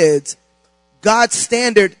kids God's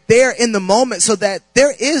standard there in the moment, so that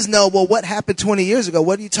there is no, well, what happened 20 years ago?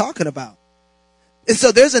 What are you talking about? And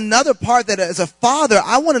so there's another part that as a father,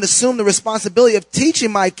 I want to assume the responsibility of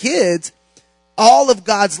teaching my kids all of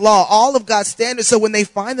God's law, all of God's standards. So when they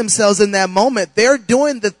find themselves in that moment, they're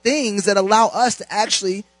doing the things that allow us to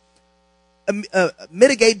actually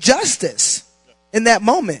mitigate justice in that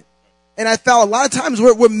moment. And I felt a lot of times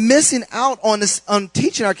we're missing out on this, on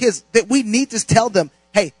teaching our kids that we need to tell them,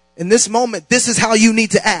 hey, in this moment, this is how you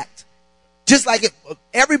need to act. Just like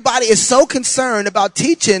everybody is so concerned about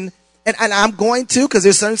teaching, and I'm going to, because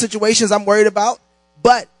there's certain situations I'm worried about,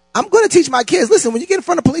 but I'm going to teach my kids, listen, when you get in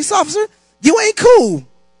front of a police officer, you ain't cool.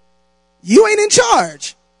 You ain't in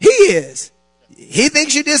charge. He is. He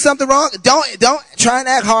thinks you did something wrong. Don't try and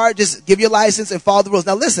act hard. Just give your license and follow the rules.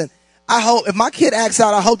 Now listen, I hope if my kid acts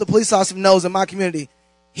out, I hope the police officer knows in my community,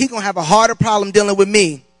 he gonna have a harder problem dealing with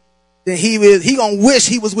me than he gonna wish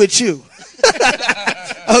he was with you.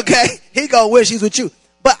 Okay? He gonna wish he's with you.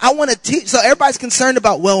 But I want to teach. So everybody's concerned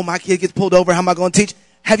about, well, my kid gets pulled over, how am I going to teach?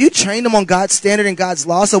 Have you trained them on God's standard and God's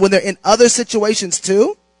law? So when they're in other situations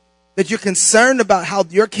too, that you're concerned about how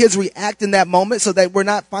your kids react in that moment, so that we're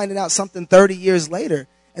not finding out something 30 years later.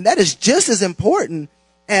 And that is just as important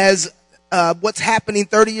as what's happening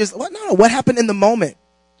 30 years. What happened in the moment?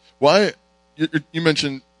 Why? You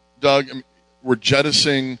mentioned, Doug, we're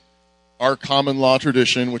jettisoning our common law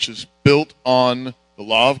tradition, which is built on the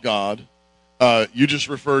law of God. You just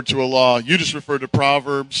referred to a law. You just referred to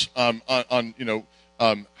Proverbs on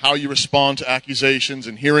how you respond to accusations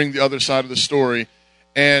and hearing the other side of the story.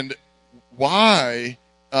 And why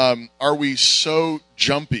are we so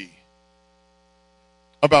jumpy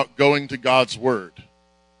about going to God's word?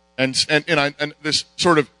 And this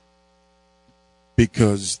sort of,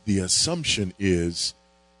 because the assumption is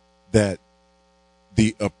that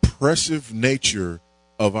the oppressive nature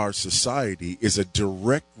of our society is a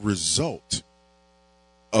direct result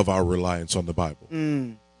of our reliance on the Bible.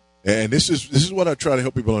 And this is what I try to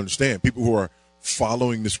help people understand, people who are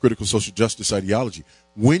following this critical social justice ideology.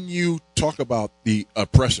 When you talk about the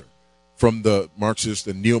oppressor from the Marxist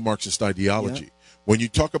and neo-Marxist ideology, when you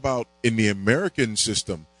talk about in the American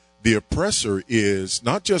system, the oppressor is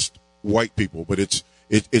not just white people, but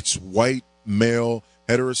it's white, male,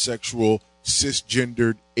 heterosexual,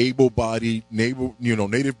 cisgendered, able-bodied,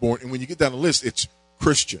 native-born, and when you get down the list, it's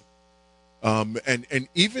Christian. And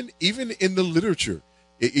even in the literature,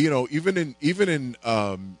 even in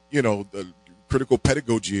the critical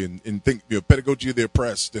pedagogy and pedagogy of the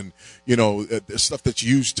oppressed, and the stuff that's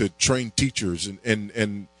used to train teachers,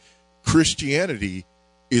 and Christianity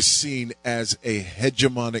is seen as a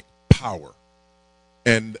hegemonic power,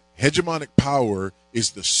 and hegemonic power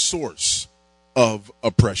is the source of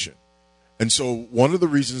oppression. And so one of the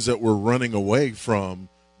reasons that we're running away from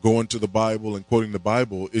going to the Bible and quoting the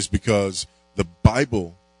Bible is because the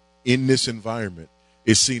Bible in this environment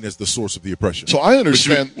is seen as the source of the oppression. So I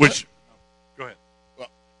understand. Go ahead. Well,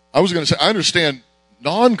 I was going to say, I understand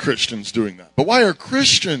non-Christians doing that. But why are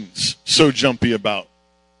Christians so jumpy about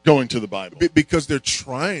going to the Bible? Because they're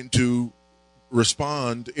trying to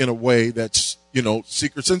respond in a way that's,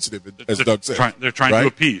 seeker sensitive, as Doug said. They're trying to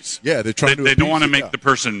appease. Yeah, they're trying to appease. They don't want to make the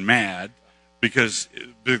person mad because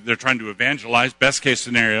they're trying to evangelize. Best case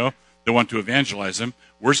scenario, they want to evangelize them.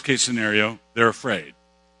 Worst case scenario, they're afraid.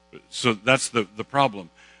 So that's the problem.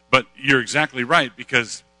 But you're exactly right,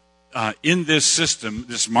 because in this system,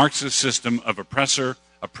 this Marxist system of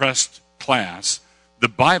oppressed class, the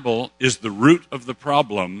Bible is the root of the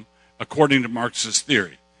problem according to Marxist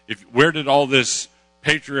theory. Where did all this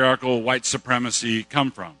patriarchal white supremacy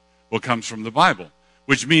come from? Well, it comes from the Bible,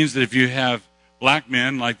 which means that if you have black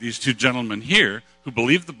men like these two gentlemen here who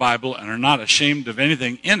believe the Bible and are not ashamed of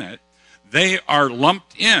anything in it, they are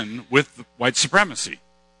lumped in with white supremacy.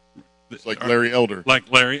 It's like Larry Elder.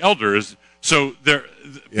 Like Larry Elder is. So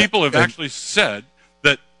people have actually said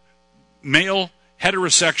that male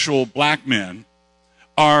heterosexual black men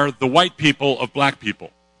are the white people of black people.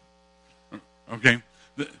 Okay?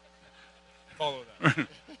 Follow that.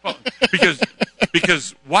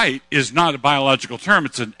 Because white is not a biological term,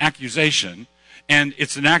 it's an accusation, and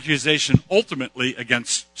it's an accusation ultimately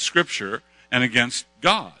against Scripture and against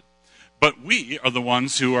God. But we are the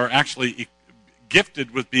ones who are actually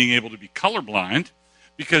gifted with being able to be colorblind,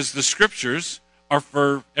 because the Scriptures are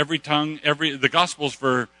for every tongue, the Gospel's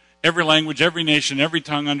for every language, every nation, every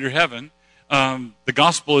tongue under heaven. The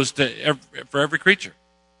Gospel is for every creature.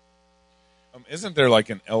 Isn't there like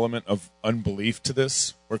an element of unbelief to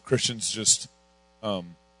this, where Christians just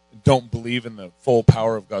don't believe in the full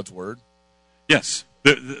power of God's Word? Yes.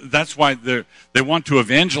 That's why they want to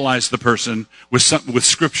evangelize the person with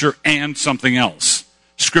Scripture and something else.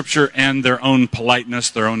 Scripture and their own politeness,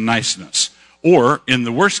 their own niceness. Or, in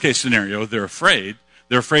the worst case scenario, they're afraid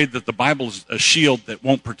that the Bible is a shield that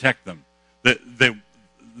won't protect them.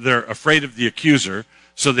 They're afraid of the accuser,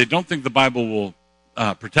 so they don't think the Bible will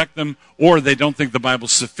protect them, or they don't think the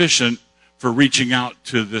Bible's sufficient for reaching out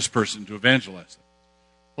to this person to evangelize them.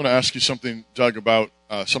 I want to ask you something, Doug, about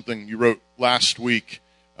something you wrote last week.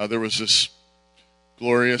 There was this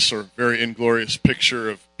glorious or very inglorious picture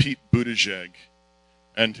of Pete Buttigieg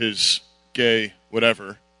and his gay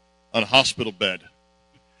whatever on a hospital bed.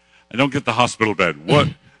 I don't get the hospital bed. What?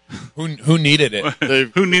 Who needed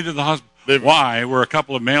it? Who needed the hospital? Why were a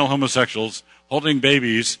couple of male homosexuals holding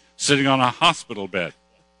babies sitting on a hospital bed?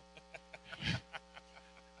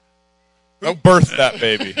 Who birthed that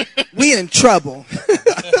baby? We in trouble.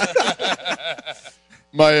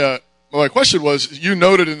 My question was, you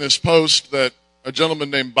noted in this post that a gentleman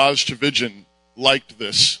named Baucham liked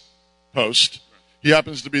this post. He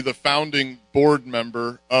happens to be the founding board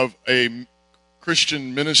member of a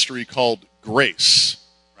Christian ministry called Grace,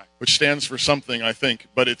 which stands for something, I think,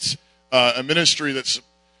 but it's a ministry that's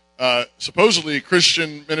supposedly a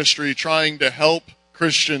Christian ministry trying to help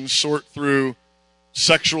Christians sort through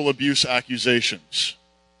sexual abuse accusations.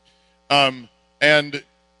 And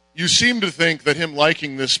you seem to think that him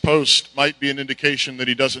liking this post might be an indication that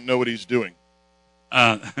he doesn't know what he's doing.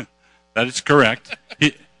 That is correct.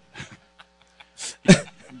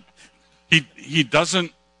 He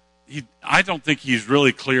doesn't. I don't think he's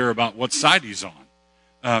really clear about what side he's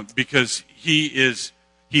on, because he's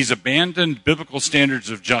abandoned biblical standards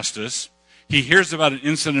of justice. He hears about an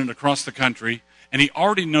incident across the country, and he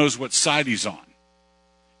already knows what side he's on.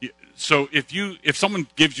 So if someone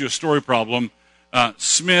gives you a story problem,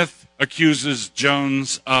 Smith accuses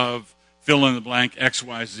Jones of fill in the blank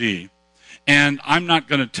XYZ, and I'm not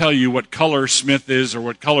going to tell you what color Smith is or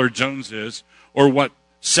what color Jones is or what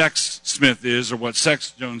sex Smith is or what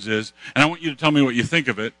sex Jones is, and I want you to tell me what you think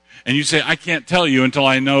of it. And you say, I can't tell you until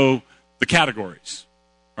I know the categories,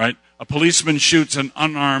 right? A policeman shoots an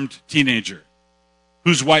unarmed teenager.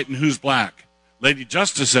 Who's white and who's black? Lady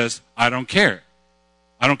Justice says, I don't care.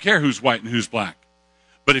 I don't care who's white and who's black.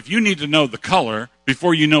 But if you need to know the color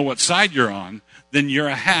before you know what side you're on, then you're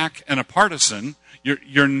a hack and a partisan.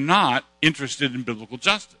 You're not interested in biblical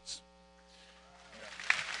justice.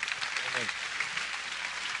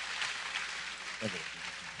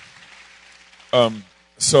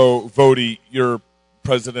 So, Voddie, you're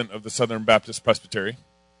president of the Southern Baptist Presbytery,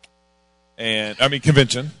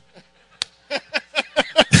 Convention.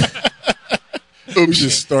 Oops.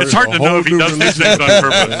 It's hard to know if he does these things on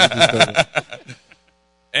purpose.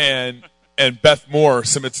 And Beth Moore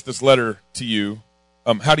submits this letter to you.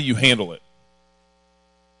 How do you handle it?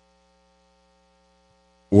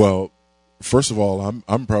 Well, first of all,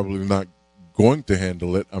 I'm probably not going to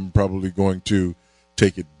handle it. I'm probably going to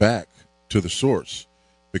take it back to the source,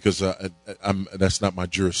 because that's not my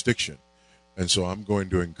jurisdiction, and so I'm going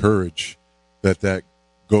to encourage that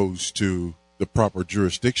goes to the proper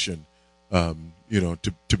jurisdiction,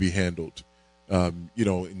 to be handled.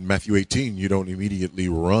 In Matthew 18, you don't immediately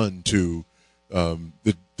run to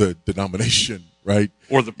the denomination, right?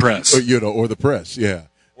 Or the press. Or the press, yeah.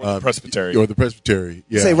 Or the Presbytery. Or the Presbytery,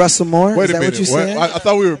 yeah. Say Russell Moore? Wait Is a that minute. what you said? I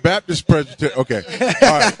thought we were Baptist Presbytery. Okay.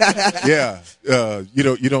 All right. Yeah.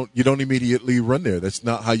 You don't immediately run there. That's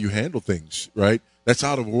not how you handle things, right? That's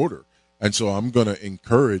out of order. And so I'm going to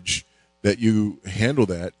encourage that you handle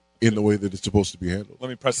that in the way that it's supposed to be handled. Let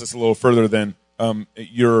me press this a little further then.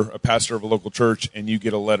 You're a pastor of a local church, and you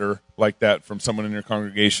get a letter like that from someone in your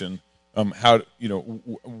congregation. What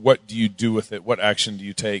do you do with it? What action do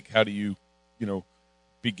you take? How do you,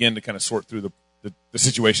 begin to kind of sort through the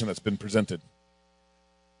situation that's been presented?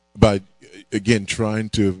 By, again, trying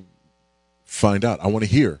to find out. I want to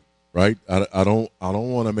hear, right? I don't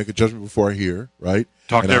want to make a judgment before I hear, right?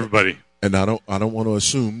 Talk to everybody. And I don't want to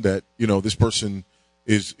assume that, this person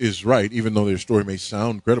is right, even though their story may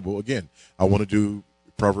sound credible. Again, I want to do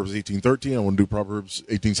Proverbs 18:13. I want to do Proverbs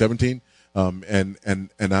 18:17.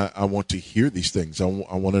 And I want to hear these things. I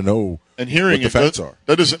want to know and hearing what the facts are.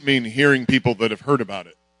 That doesn't mean hearing people that have heard about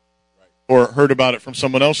it, right, or heard about it from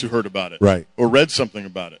someone else who heard about it, right, or read something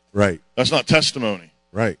about it, right. That's not testimony,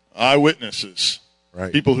 right. Eyewitnesses,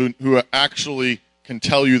 right. People who actually can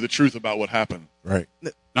tell you the truth about what happened, right.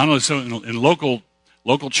 Not only so in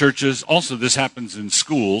local churches, also this happens in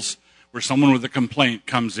schools, where someone with a complaint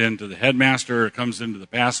comes into the headmaster or comes into the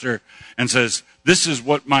pastor and says, this is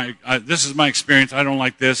my experience, I don't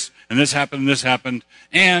like this, and this happened,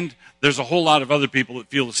 and there's a whole lot of other people that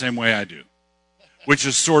feel the same way I do, which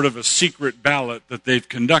is sort of a secret ballot that they've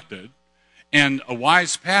conducted. And a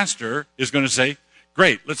wise pastor is going to say,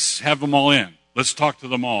 great, let's have them all in. Let's talk to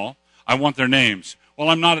them all. I want their names. Well,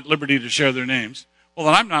 I'm not at liberty to share their names. Well,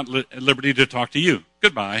 then I'm not at liberty to talk to you.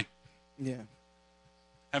 Goodbye. Yeah.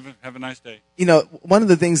 Have a nice day. One of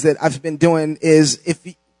the things that I've been doing is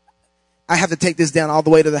I have to take this down all the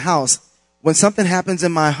way to the house. When something happens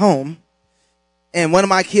in my home and one of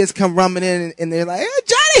my kids come rumbling in and they're like, hey,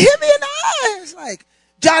 Johnny hit me in the eye. It's like,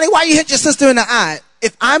 Johnny, why you hit your sister in the eye?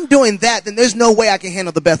 If I'm doing that, then there's no way I can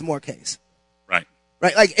handle the Beth Moore case. Right.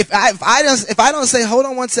 Right. Like if I don't say, hold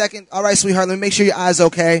on one second. All right, sweetheart, let me make sure your eye's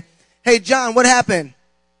okay. Hey, John, what happened?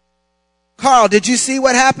 Carl, did you see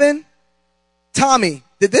what happened? Tommy,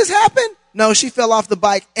 did this happen? No, she fell off the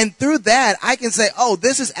bike. And through that, I can say, oh,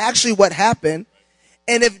 this is actually what happened.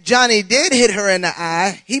 And if Johnny did hit her in the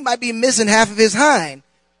eye, he might be missing half of his hind.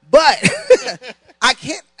 But I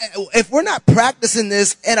can't, if we're not practicing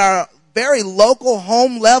this at our very local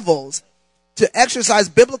home levels to exercise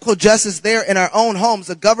biblical justice there in our own homes,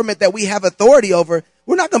 a government that we have authority over,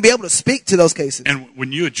 we're not going to be able to speak to those cases. And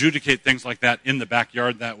when you adjudicate things like that in the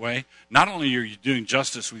backyard that way, not only are you doing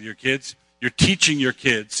justice with your kids, you're teaching your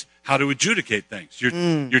kids how to adjudicate things.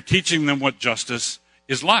 You're teaching them what justice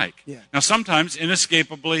is like. Yeah. Now, sometimes,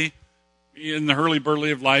 inescapably, in the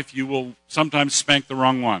hurly-burly of life, you will sometimes spank the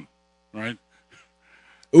wrong one, right?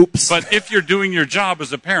 Oops. But if you're doing your job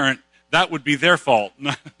as a parent, that would be their fault.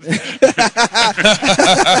 and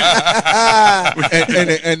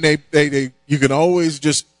they you can always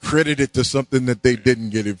just credit it to something that they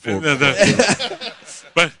didn't get it for.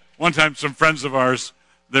 But one time, some friends of ours,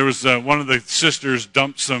 there was one of the sisters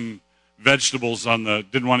dumped some vegetables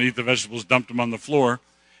didn't want to eat the vegetables, dumped them on the floor,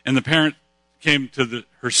 and the parent came to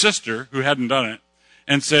her sister, who hadn't done it,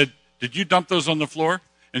 and said, "Did you dump those on the floor?"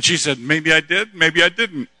 And she said, "Maybe I did, maybe I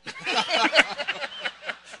didn't."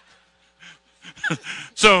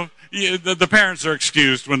 So the parents are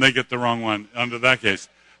excused when they get the wrong one under that case.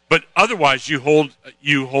 But otherwise, you hold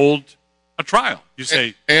a trial. You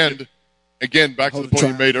say, and again, back to the point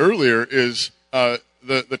you made earlier, is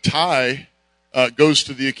the tie goes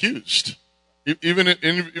to the accused, even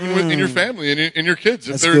in your family and in your kids.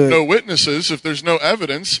 If there are no witnesses, if there's no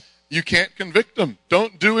evidence, you can't convict them.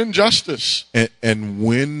 Don't do injustice. And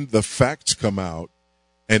when the facts come out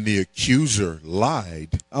and the accuser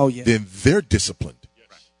lied, then they're disciplined.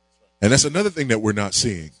 Yes. And that's another thing that we're not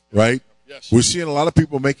seeing, right? Yes. We're seeing a lot of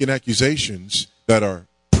people making accusations that are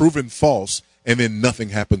proven false, and then nothing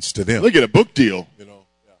happens to them. They get a book deal.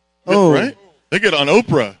 Right? They get on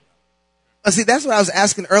Oprah. See, that's what I was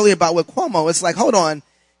asking earlier about with Cuomo. It's like, hold on,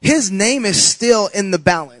 his name is still in the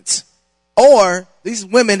balance, or these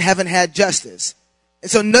women haven't had justice, and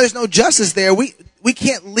so there's no justice there. We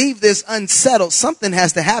can't leave this unsettled. Something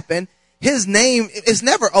has to happen. His name is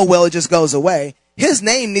never, oh well, it just goes away. His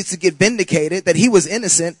name needs to get vindicated that he was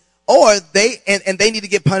innocent, or they need to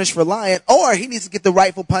get punished for lying, or he needs to get the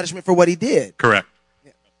rightful punishment for what he did. Correct.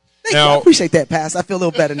 Thank you. I appreciate that, Pastor. I feel a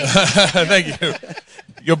little better now. Thank you.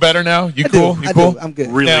 You're better now? You I cool? do. You cool? I'm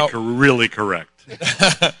good. Really correct.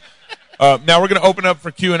 Now we're going to open up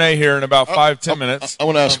for Q&A here in about 5-10 minutes. I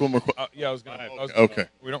want to ask one more question. Yeah, I was going to. Okay.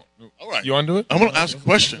 We don't. All right. You want to do it? I want to ask a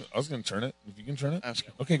question. I was going to turn it. If you can turn it. Ask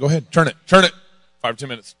it. Okay, go ahead. Turn it. Turn it. 5-10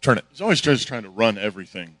 minutes. Turn it. He's always just trying to run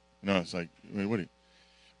everything. It's like, I mean, what are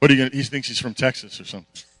you going to, he thinks he's from Texas or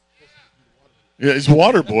something. Yeah, he's a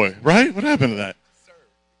water boy, right? What happened to that?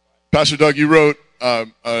 Pastor Doug, you wrote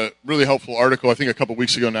a really helpful article, I think a couple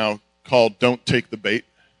weeks ago now, called Don't Take the Bait.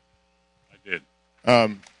 I did.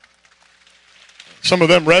 Some of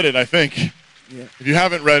them read it, I think. Yeah. If you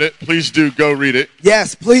haven't read it, please do go read it.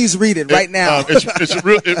 Yes, please read it right now.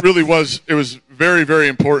 It really was. It was very, very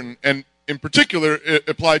important, and in particular, it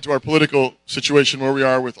applied to our political situation where we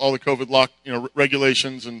are with all the COVID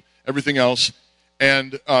regulations and everything else.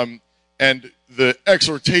 And the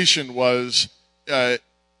exhortation was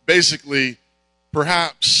basically,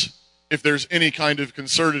 perhaps if there's any kind of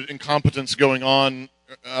concerted incompetence going on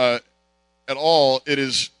at all, it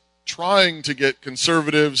is trying to get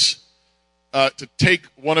conservatives to take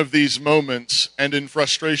one of these moments and in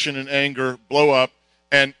frustration and anger blow up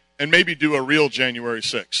and maybe do a real January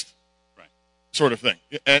 6th sort of thing,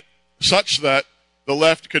 and such that the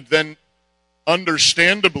left could then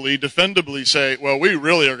understandably, defendably say, well, we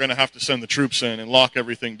really are going to have to send the troops in and lock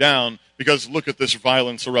everything down because look at this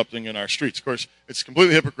violence erupting in our streets. Of course, it's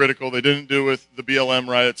completely hypocritical. They didn't do it with the BLM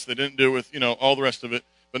riots. They didn't do it with, all the rest of it.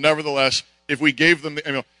 But nevertheless, if we gave them,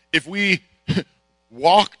 if we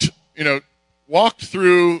walked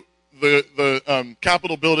through the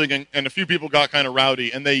Capitol building and a few people got kind of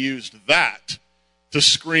rowdy and they used that to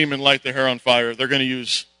scream and light their hair on fire, they're going to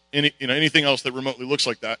use anything else that remotely looks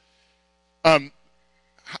like that. I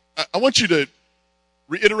want you to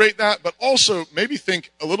reiterate that, but also maybe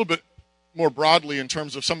think a little bit more broadly in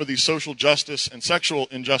terms of some of these social justice and sexual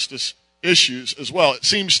injustice issues as well. It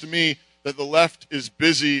seems to me that the left is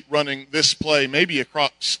busy running this play maybe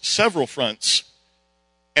across several fronts,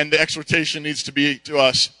 and the exhortation needs to be to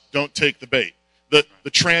us, don't take the bait. The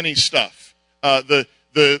tranny stuff, the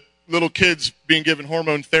little kids being given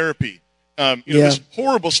hormone therapy, this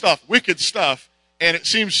horrible stuff, wicked stuff. And it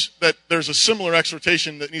seems that there's a similar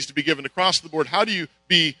exhortation that needs to be given across the board. How do you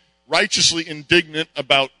be righteously indignant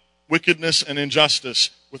about wickedness and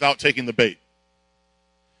injustice without taking the bait?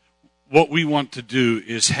 What we want to do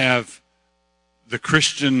is have the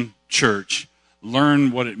Christian church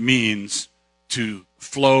learn what it means to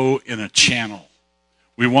flow in a channel.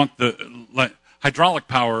 We want hydraulic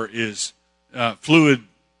power is fluid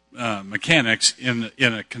mechanics in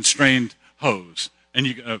a constrained hose. And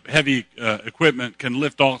heavy equipment can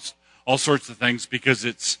lift all sorts of things because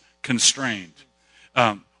it's constrained.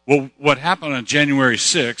 Well, what happened on January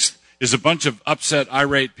 6th is a bunch of upset,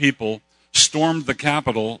 irate people stormed the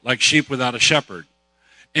Capitol like sheep without a shepherd.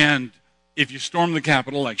 And if you storm the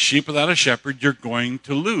Capitol like sheep without a shepherd, you're going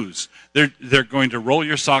to lose. They're going to roll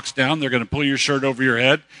your socks down. They're going to pull your shirt over your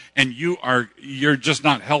head, and you're just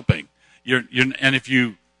not helping. And if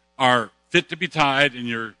you are fit to be tied and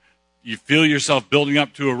you're you feel yourself building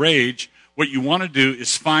up to a rage, what you want to do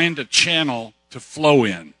is find a channel to flow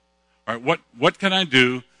in. All right, what can I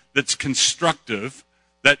do that's constructive,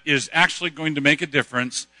 that is actually going to make a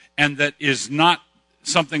difference, and that is not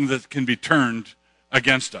something that can be turned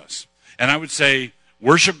against us? And I would say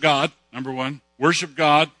worship God, number one. Worship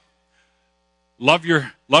God. Love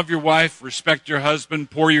your wife, respect your husband,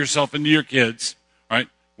 pour yourself into your kids. Right?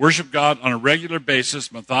 Worship God on a regular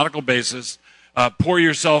basis, methodical basis. Pour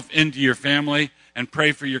yourself into your family and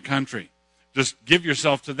pray for your country. Just give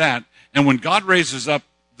yourself to that. And when God raises up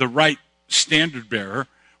the right standard bearer,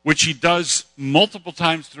 which he does multiple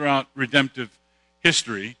times throughout redemptive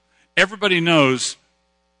history, everybody knows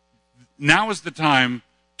now is the time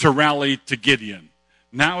to rally to Gideon.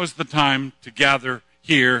 Now is the time to gather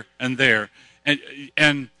here and there.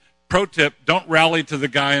 And pro tip, don't rally to the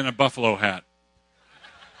guy in a buffalo hat.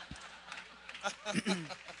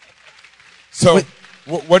 So,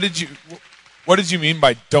 what did you mean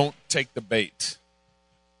by don't take the bait?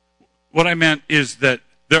 What I meant is that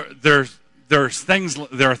there are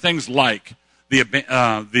things like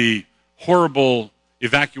the horrible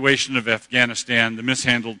evacuation of Afghanistan, the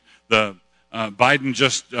mishandled, the Biden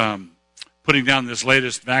just putting down this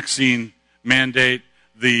latest vaccine mandate,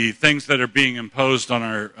 the things that are being imposed on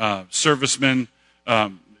our servicemen,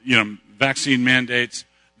 vaccine mandates,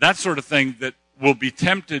 that sort of thing that will be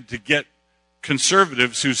tempted to get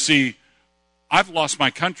conservatives who see, I've lost my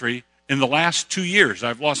country. In the last 2 years,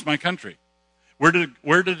 I've lost my country. Where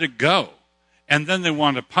did it go? And then they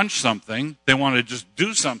want to punch something. They want to just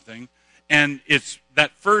do something. And it's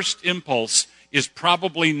that first impulse is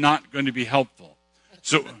probably not going to be helpful.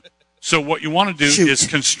 So what you want to do is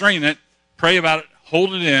constrain it, pray about it,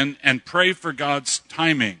 hold it in, and pray for God's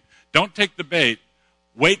timing. Don't take the bait.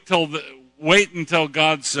 Wait until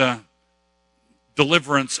God's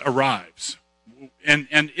deliverance arrives.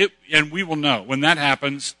 And we will know. When that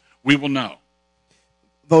happens, we will know.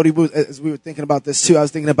 Voddie, as we were thinking about this too, I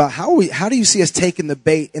was thinking about how do you see us taking the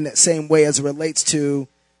bait in that same way as it relates to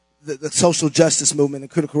the social justice movement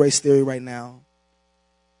and critical race theory right now?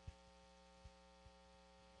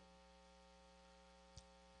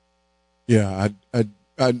 Yeah,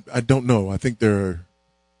 I don't know. I think there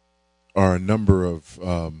are a number of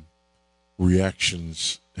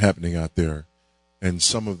reactions happening out there, and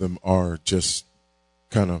some of them are just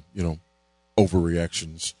kind of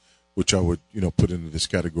overreactions, which I would put into this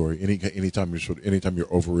category. Anytime you're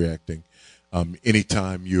overreacting,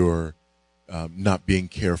 anytime you're not being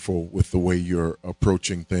careful with the way you're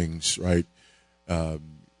approaching things, right?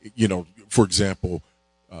 For example,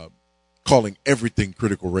 calling everything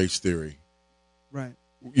critical race theory. Right.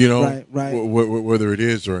 Right. Whether it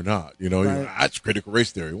is or not, that's critical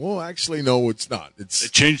race theory. Well, actually, no, it's not. They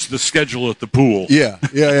changed the schedule at the pool. Yeah,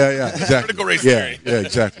 exactly. Critical race theory. Yeah,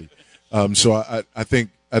 exactly. So I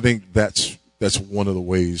think that's one of the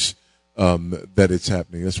ways that it's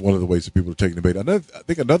happening. That's one of the ways that people are taking the bait. I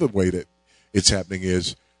think another way that it's happening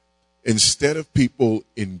is instead of people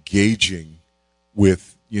engaging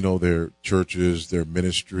with their churches, their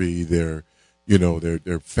ministry, their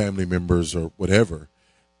family members or whatever,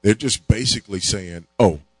 they're just basically saying,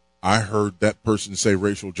 "Oh, I heard that person say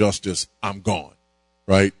racial justice, I'm gone."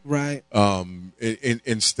 Right? Right.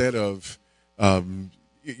 Instead of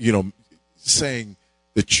saying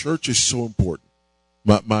the church is so important,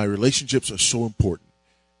 my relationships are so important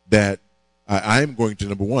that I am going to,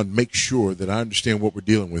 number one, make sure that I understand what we're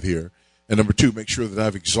dealing with here, and number two, make sure that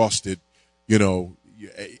I've exhausted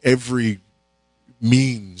every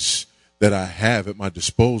means that I have at my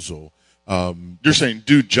disposal. You're saying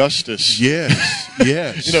do justice. Yes.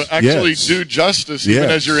 Actually do justice even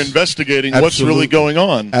as you're investigating what's really going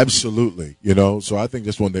on. Absolutely. So I think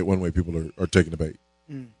that's one way people are taking the bait.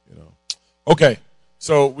 Okay.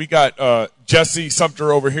 So we got Jesse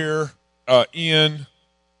Sumter over here. Ian.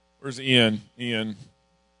 Where's Ian? Ian.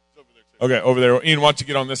 Okay, over there. Ian, why don't you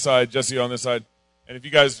get on this side? Jesse on this side. And if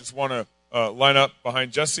you guys just want to line up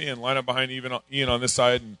behind Jesse and line up behind Ian on this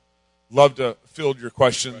side, and love to field your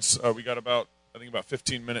questions. We got about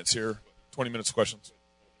 15 minutes here, 20 minutes of questions.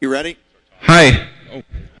 You ready? Hi.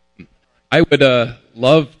 I would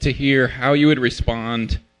love to hear how you would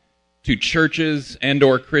respond to churches and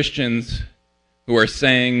or Christians who are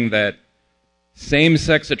saying that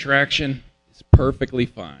same-sex attraction is perfectly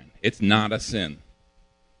fine. It's not a sin.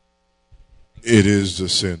 It is a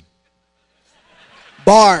sin.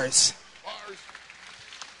 Bars.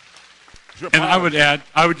 And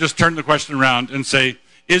I would just turn the question around and say,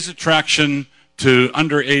 is attraction to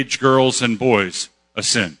underage girls and boys a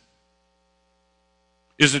sin?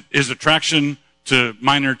 Is attraction to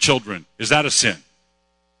minor children, is that a sin?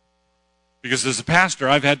 Because as a pastor,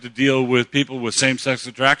 I've had to deal with people with same-sex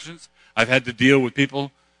attractions. I've had to deal with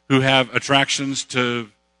people who have attractions to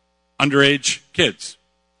underage kids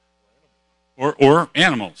or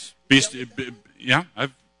animals. Yeah,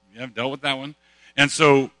 I've dealt with that one. And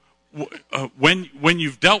so when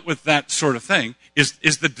you've dealt with that sort of thing,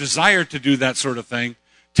 is the desire to do that sort of thing,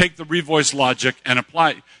 take the revoice logic and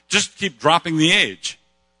apply, just keep dropping the age.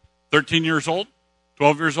 13 years old,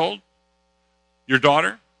 12 years old, your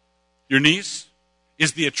daughter, your niece,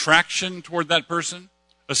 is the attraction toward that person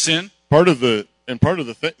a sin? Part of the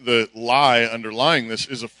lie underlying this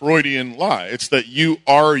is a Freudian lie. It's that you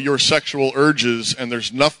are your sexual urges and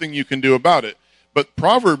there's nothing you can do about it. But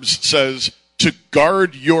Proverbs says to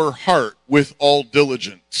guard your heart with all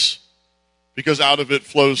diligence, because out of it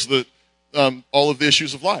flows all of the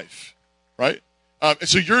issues of life, right? And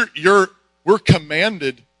so we're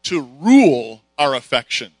commanded to rule our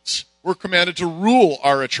affections. We're commanded to rule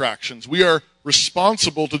our attractions. We are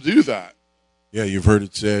responsible to do that. Yeah, you've heard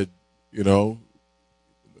it said, not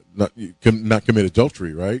commit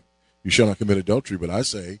adultery, right? You shall not commit adultery. But I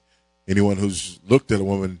say, anyone who's looked at a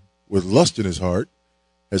woman with lust in his heart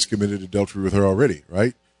has committed adultery with her already,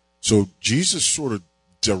 right? So Jesus sort of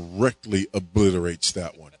directly obliterates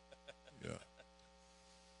that one.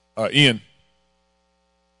 Yeah. Ian.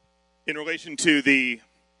 In relation to the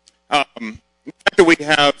fact that we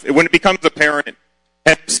have, when it becomes apparent,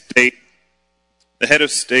 the head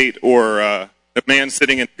of state or a man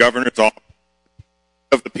sitting in the governor's office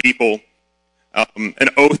of the people, an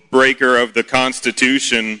oath breaker of the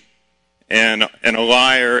Constitution, and a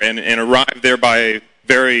liar, and arrived there by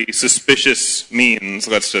very suspicious means,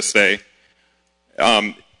 let's just say.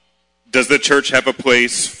 Does the church have a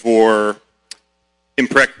place for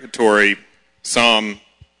imprecatory psalm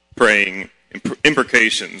praying,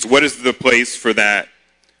 imprecations? What is the place for that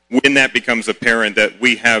when that becomes apparent that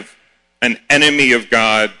we have an enemy of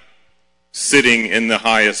God sitting in the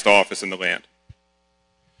highest office in the land?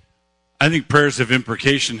 I think prayers of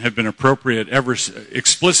imprecation have been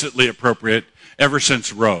explicitly appropriate ever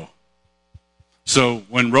since Roe. So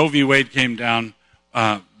when Roe v. Wade came down,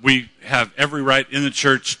 we have every right in the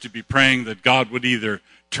church to be praying that God would either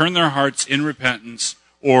turn their hearts in repentance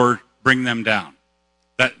or bring them down.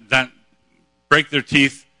 That break their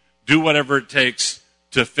teeth, do whatever it takes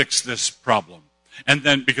to fix this problem. And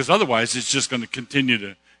then, because otherwise it's just going to continue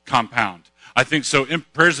to compound. I think so.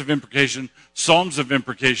 Prayers of imprecation, psalms of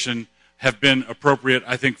imprecation have been appropriate,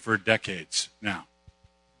 I think, for decades now.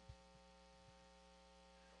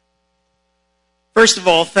 First of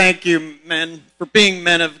all, thank you, men, for being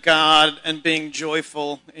men of God and being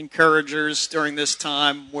joyful encouragers during this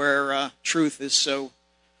time where truth is so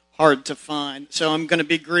hard to find. So I'm going to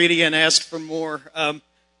be greedy and ask for more.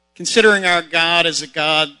 Considering our God as a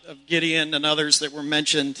God of Gideon and others that were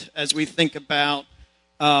mentioned, as we think about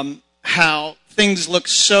how things look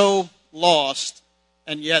so lost,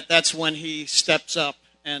 and yet that's when he steps up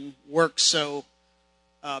and works so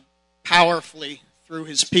powerfully through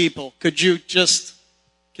his people. Could you just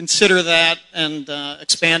consider that and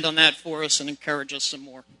expand on that for us and encourage us some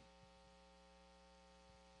more?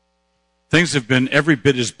 Things have been every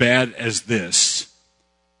bit as bad as this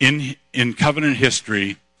in covenant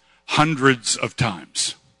history hundreds of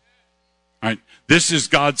times. Right? This is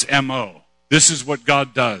God's MO. This is what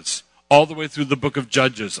God does. All the way through the book of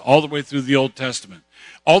Judges, all the way through the Old Testament,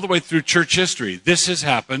 all the way through church history. This has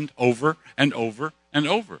happened over and over and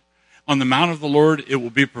over. On the Mount of the Lord, it will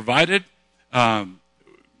be provided.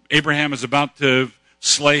 Abraham is about to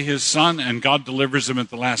slay his son, and God delivers him at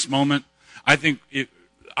the last moment.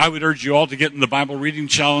 I would urge you all to get in the Bible reading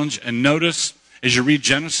challenge and notice, as you read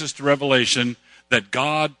Genesis to Revelation, that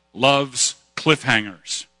God loves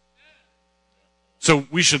cliffhangers. So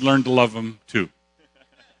we should learn to love them too.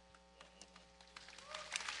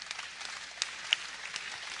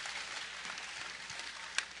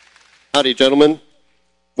 Howdy, gentlemen.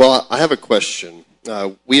 Well, I have a question.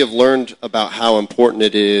 We have learned about how important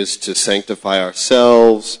it is to sanctify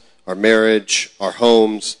ourselves, our marriage, our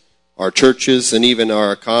homes, our churches, and even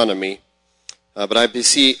our economy. But I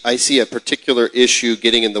see a particular issue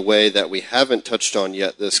getting in the way that we haven't touched on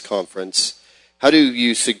yet this conference. How do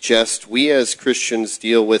you suggest we as Christians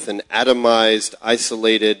deal with an atomized,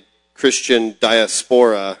 isolated Christian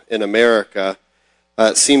diaspora in America?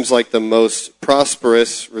 It seems like the most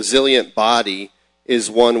prosperous, resilient body is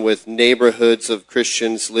one with neighborhoods of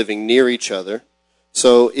Christians living near each other.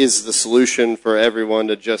 So is the solution for everyone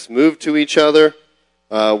to just move to each other?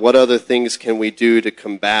 What other things can we do to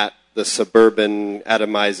combat the suburban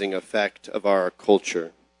atomizing effect of our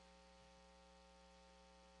culture?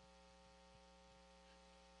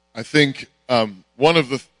 I think one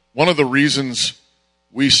of one of the reasons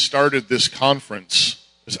we started this conference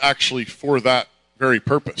is actually for that very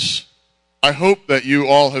purpose. I hope that you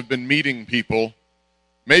all have been meeting people,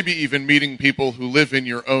 maybe even meeting people who live in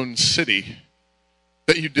your own city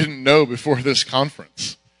that you didn't know before this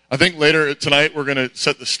conference. I think later tonight we're going to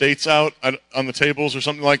set the states out on the tables or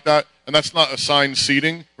something like that, and that's not assigned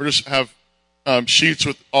seating. We're just have sheets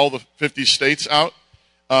with all the 50 states out,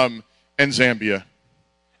 and Zambia.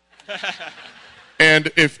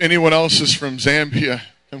 And if anyone else is from Zambia,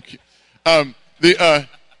 but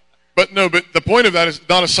the point of that is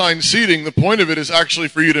not assigned seating. The point of it is actually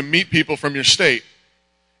for you to meet people from your state.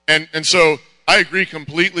 And so I agree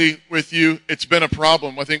completely with you. It's been a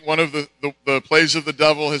problem. I think one of the plays of the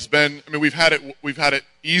devil has been, we've had it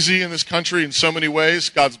easy in this country in so many ways.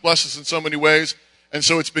 God's blessed us in so many ways. And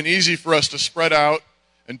so it's been easy for us to spread out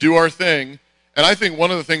and do our thing. And I think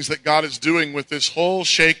one of the things that God is doing with this whole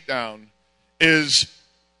shakedown is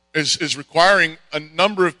requiring a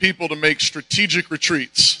number of people to make strategic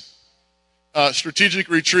retreats. Strategic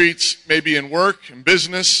retreats maybe in work, in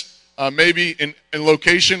business, maybe in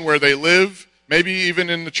location where they live, maybe even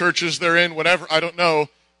in the churches they're in, whatever, I don't know.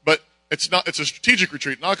 But it's a strategic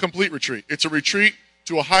retreat, not a complete retreat. It's a retreat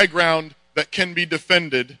to a high ground that can be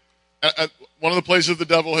defended. One of the plays of the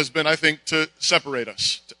devil has been, I think, to separate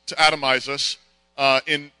us, to atomize us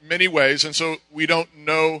in many ways. And so we don't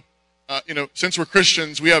know, since we're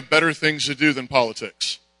Christians, we have better things to do than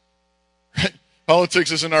politics. Right?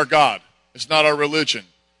 Politics isn't our God. It's not our religion.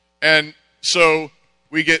 And so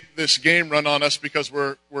we get this game run on us because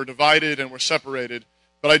we're divided and we're separated.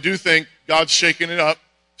 But I do think God's shaking it up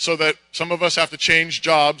so that some of us have to change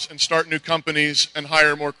jobs and start new companies and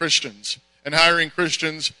hire more Christians. And hiring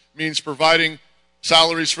Christians means providing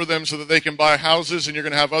salaries for them so that they can buy houses, and you're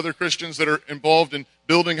going to have other Christians that are involved in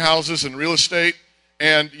building houses and real estate.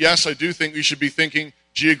 And yes, I do think we should be thinking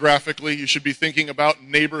geographically. You should be thinking about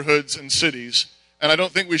neighborhoods and cities. And I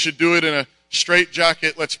don't think we should do it in a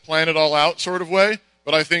straitjacket, let's plan it all out sort of way.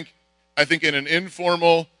 But I think in an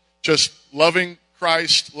informal, just loving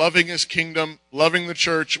Christ, loving his kingdom, loving the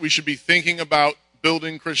church, we should be thinking about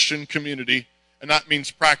building Christian community. And that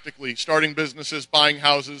means practically starting businesses, buying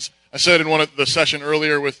houses. I said in one of the session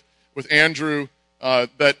earlier with Andrew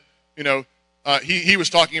that, he was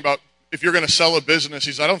talking about if you're going to sell a business,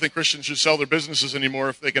 he said, I don't think Christians should sell their businesses anymore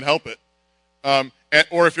if they can help it.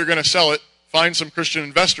 Or if you're going to sell it, find some Christian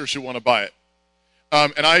investors who want to buy it.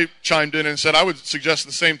 And I chimed in and said, I would suggest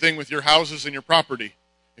the same thing with your houses and your property.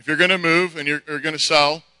 If you're going to move and you're going to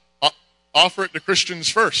sell, offer it to Christians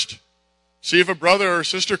first. See if a brother or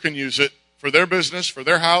sister can use it for their business, for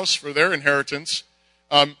their house, for their inheritance.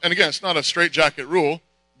 And again, it's not a straitjacket rule,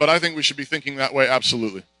 but I think we should be thinking that way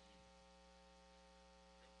absolutely.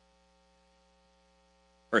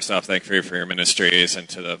 First off, thank you for your ministries, and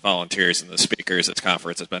to the volunteers and the speakers. This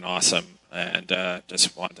conference has been awesome, and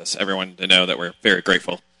just want everyone to know that we're very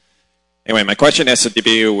grateful. Anyway, my question has to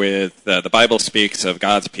do with the Bible speaks of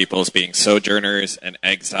God's people as being sojourners and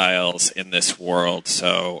exiles in this world.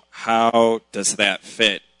 So how does that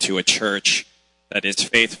fit to a church that is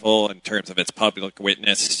faithful in terms of its public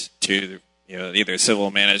witness to either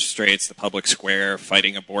civil magistrates, the public square,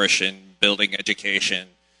 fighting abortion, building education,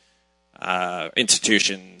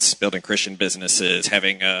 institutions, building Christian businesses,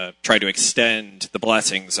 having tried to extend the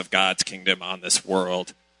blessings of God's kingdom on this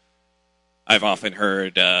world? I've often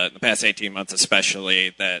heard, in the past 18 months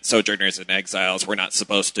especially, that sojourners and exiles were not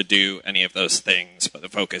supposed to do any of those things, but the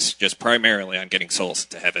focus just primarily on getting souls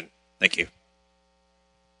to heaven. Thank you.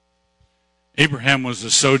 Abraham was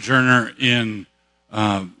a sojourner in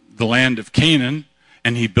the land of Canaan,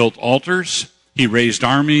 and he built altars, he raised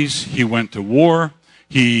armies, he went to war,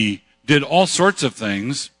 he did all sorts of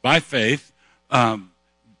things by faith,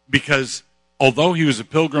 because although he was a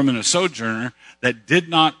pilgrim and a sojourner, that did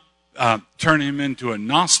not turn him into a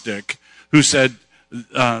Gnostic who said,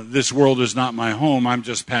 this world is not my home, I'm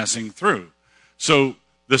just passing through. So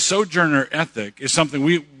the sojourner ethic is something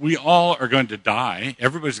we all are going to die.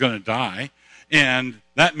 Everybody's going to die. And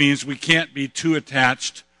that means we can't be too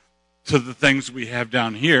attached to the things we have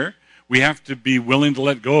down here. We have to be willing to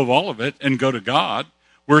let go of all of it and go to God.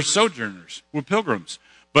 We're sojourners. We're pilgrims.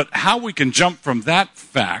 But how we can jump from that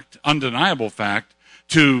fact, undeniable fact,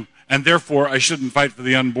 to, and therefore I shouldn't fight for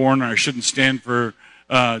the unborn, or I shouldn't stand for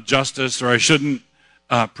justice, or I shouldn't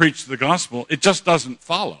preach the gospel, it just doesn't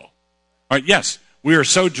follow. All right, yes, we are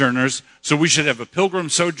sojourners, so we should have a pilgrim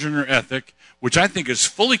sojourner ethic, which I think is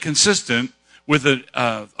fully consistent with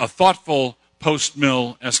a thoughtful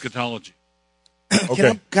post-mill eschatology.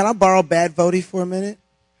 Okay. Can I borrow Bad Voddie for a minute?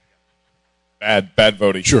 Bad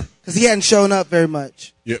Voddie. Sure. Because he hadn't shown up very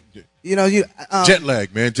much. Yeah. You know, jet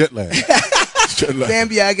lag, man, jet lag. Jet lag.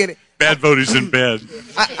 Zambia, I get it. Bad Voddie's in bed.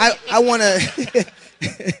 I want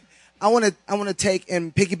to, I want to take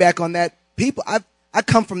and piggyback on that. People, I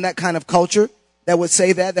come from that kind of culture that would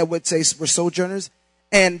say that would say we're sojourners.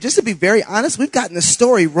 And just to be very honest, we've gotten the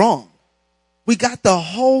story wrong. We got the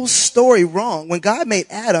whole story wrong. When God made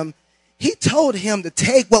Adam, he told him to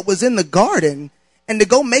take what was in the garden and to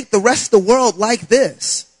go make the rest of the world like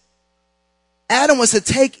this. Adam was to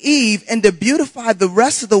take Eve and to beautify the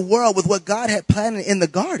rest of the world with what God had planted in the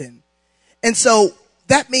garden. And so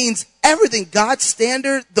that means everything, God's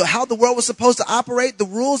standard, how the world was supposed to operate, the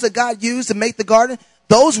rules that God used to make the garden,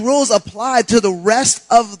 those rules applied to the rest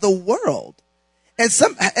of the world. And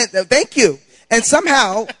thank you. And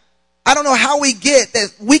somehow, I don't know how we get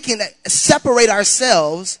that we can separate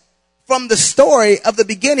ourselves from the story of the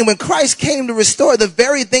beginning when Christ came to restore the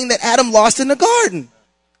very thing that Adam lost in the garden.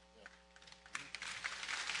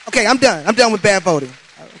 Okay, I'm done. I'm done with bad voting.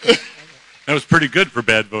 Okay. That was pretty good for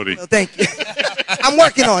bad voting. Well, thank you. I'm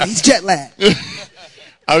working on it. He's jet lagged.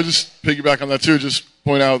 I would just piggyback on that too. Just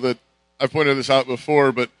point out that I pointed this out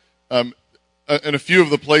before, but in a few of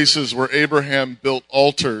the places where Abraham built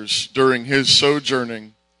altars during his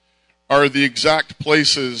sojourning are the exact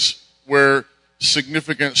places where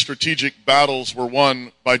significant strategic battles were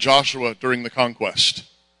won by Joshua during the conquest.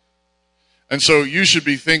 And so you should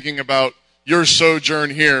be thinking about your sojourn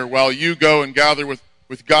here while you go and gather with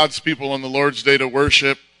God's people on the Lord's Day to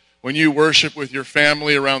worship, when you worship with your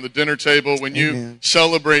family around the dinner table, when you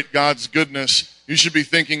celebrate God's goodness, you should be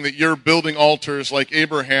thinking that you're building altars like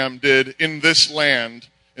Abraham did in this land,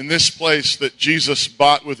 in this place that Jesus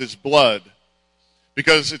bought with his blood,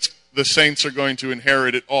 because the saints are going to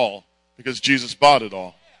inherit it all, because Jesus bought it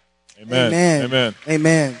all. Amen. Amen. Amen.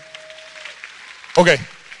 Amen. Okay.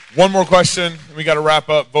 One more question, and we got to wrap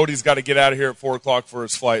up. Voddie's got to get out of here at 4 o'clock for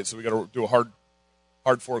his flight, so we got to do a hard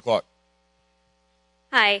 4 o'clock.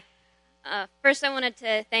 Hi. First, I wanted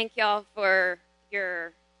to thank y'all for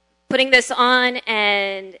your putting this on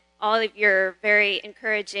and all of your very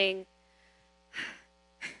encouraging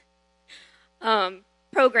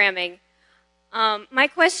programming. My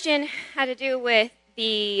question had to do with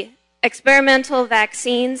the experimental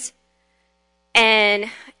vaccines. And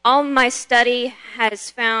all my study has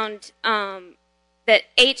found that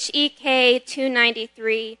HEK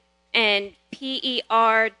 293 and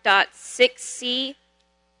PER.6C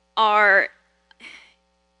are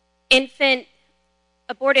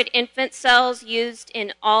aborted infant cells used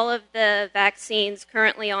in all of the vaccines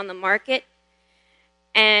currently on the market.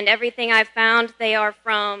 And everything I've found, they are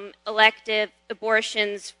from elective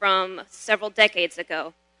abortions from several decades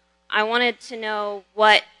ago. I wanted to know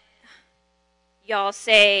what y'all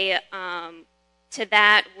say to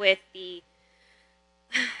that with the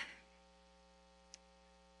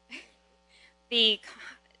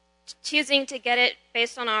choosing to get it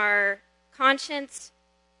based on our conscience,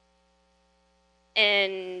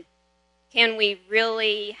 and can we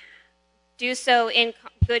really do so in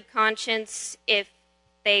good conscience if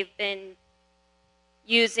they've been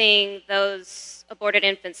using those aborted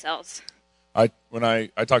infant cells? When I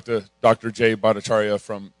talked to Dr. Jay Bhattacharya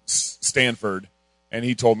from Stanford, and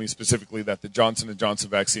he told me specifically that the Johnson & Johnson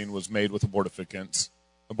vaccine was made with abortificants.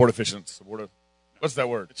 What's that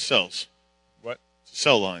word? It's cells. What? It's a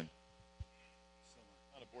cell line.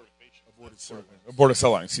 Aborted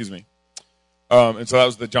cell line, excuse me. And so that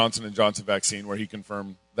was the Johnson & Johnson vaccine where he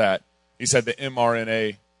confirmed that. He said the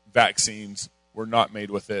mRNA vaccines were not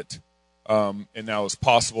made with it. And now it's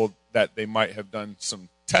possible that they might have done some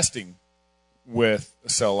testing with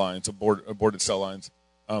cell lines, aborted cell lines.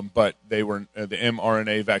 But they were the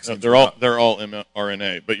mRNA vaccines. No, they're all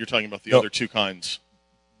mRNA, but you're talking about the other two kinds.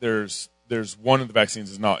 There's one of the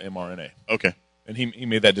vaccines is not mRNA. Okay. And he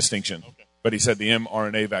made that distinction. Okay. But he said the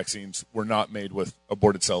mRNA vaccines were not made with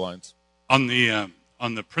aborted cell lines. On the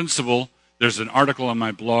principle, there's an article on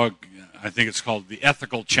my blog, I think it's called The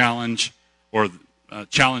Ethical Challenge, or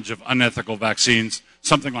Challenge of Unethical Vaccines,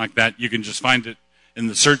 something like that. You can just find it in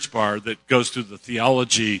the search bar that goes through the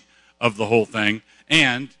theology of the whole thing.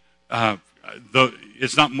 And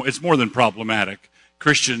it's more than problematic.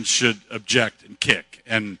 Christians should object and kick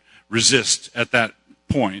and resist at that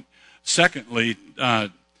point. Secondly,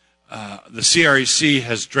 the CREC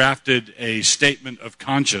has drafted a statement of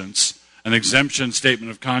conscience, an exemption statement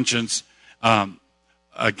of conscience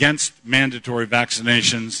against mandatory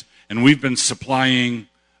vaccinations, and we've been supplying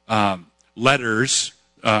letters.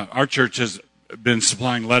 Our church has been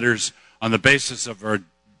supplying letters on the basis of our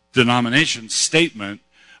denomination statement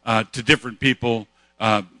to different people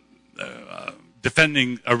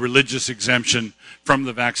defending a religious exemption from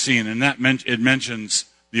the vaccine, and that it mentions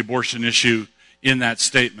the abortion issue in that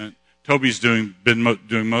statement. Toby's been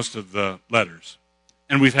doing most of the letters.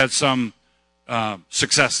 And we've had some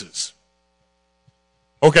successes.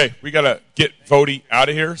 Okay, we got to get Voddie out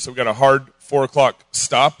of here, so we got a hard 4 o'clock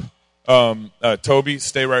stop. Toby,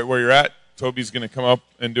 stay right where you're at. Toby's going to come up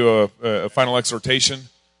and do a final exhortation,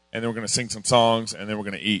 and then we're going to sing some songs, and then we're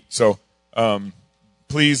going to eat. So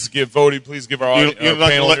please give Voddie, please give our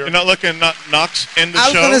panel here. You're not looking Knox end the show? I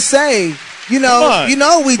was going to say, we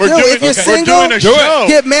do. Doing, if you're single,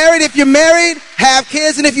 get married. If you're married, have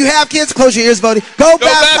kids. And if you have kids, close your ears, Voddie. Go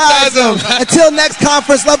baptize them. Until next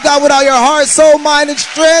conference, love God with all your heart, soul, mind, and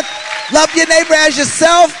strength. Love your neighbor as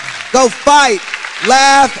yourself. Go fight,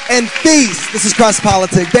 laugh, and feast. This is Cross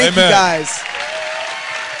Politics. Thank you, guys.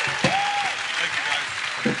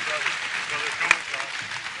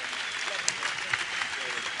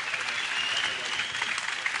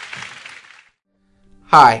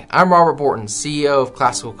 Hi, I'm Robert Borton, CEO of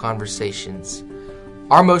Classical Conversations.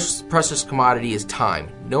 Our most precious commodity is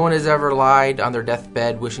time. No one has ever lied on their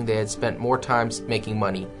deathbed wishing they had spent more time making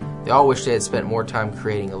money. They all wish they had spent more time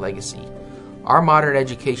creating a legacy. Our modern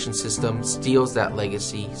education system steals that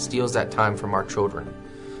legacy, steals that time from our children.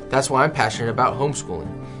 That's why I'm passionate about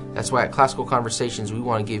homeschooling. That's why at Classical Conversations we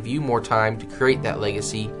want to give you more time to create that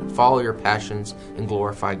legacy, follow your passions, and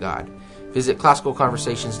glorify God. Visit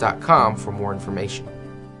classicalconversations.com for more information.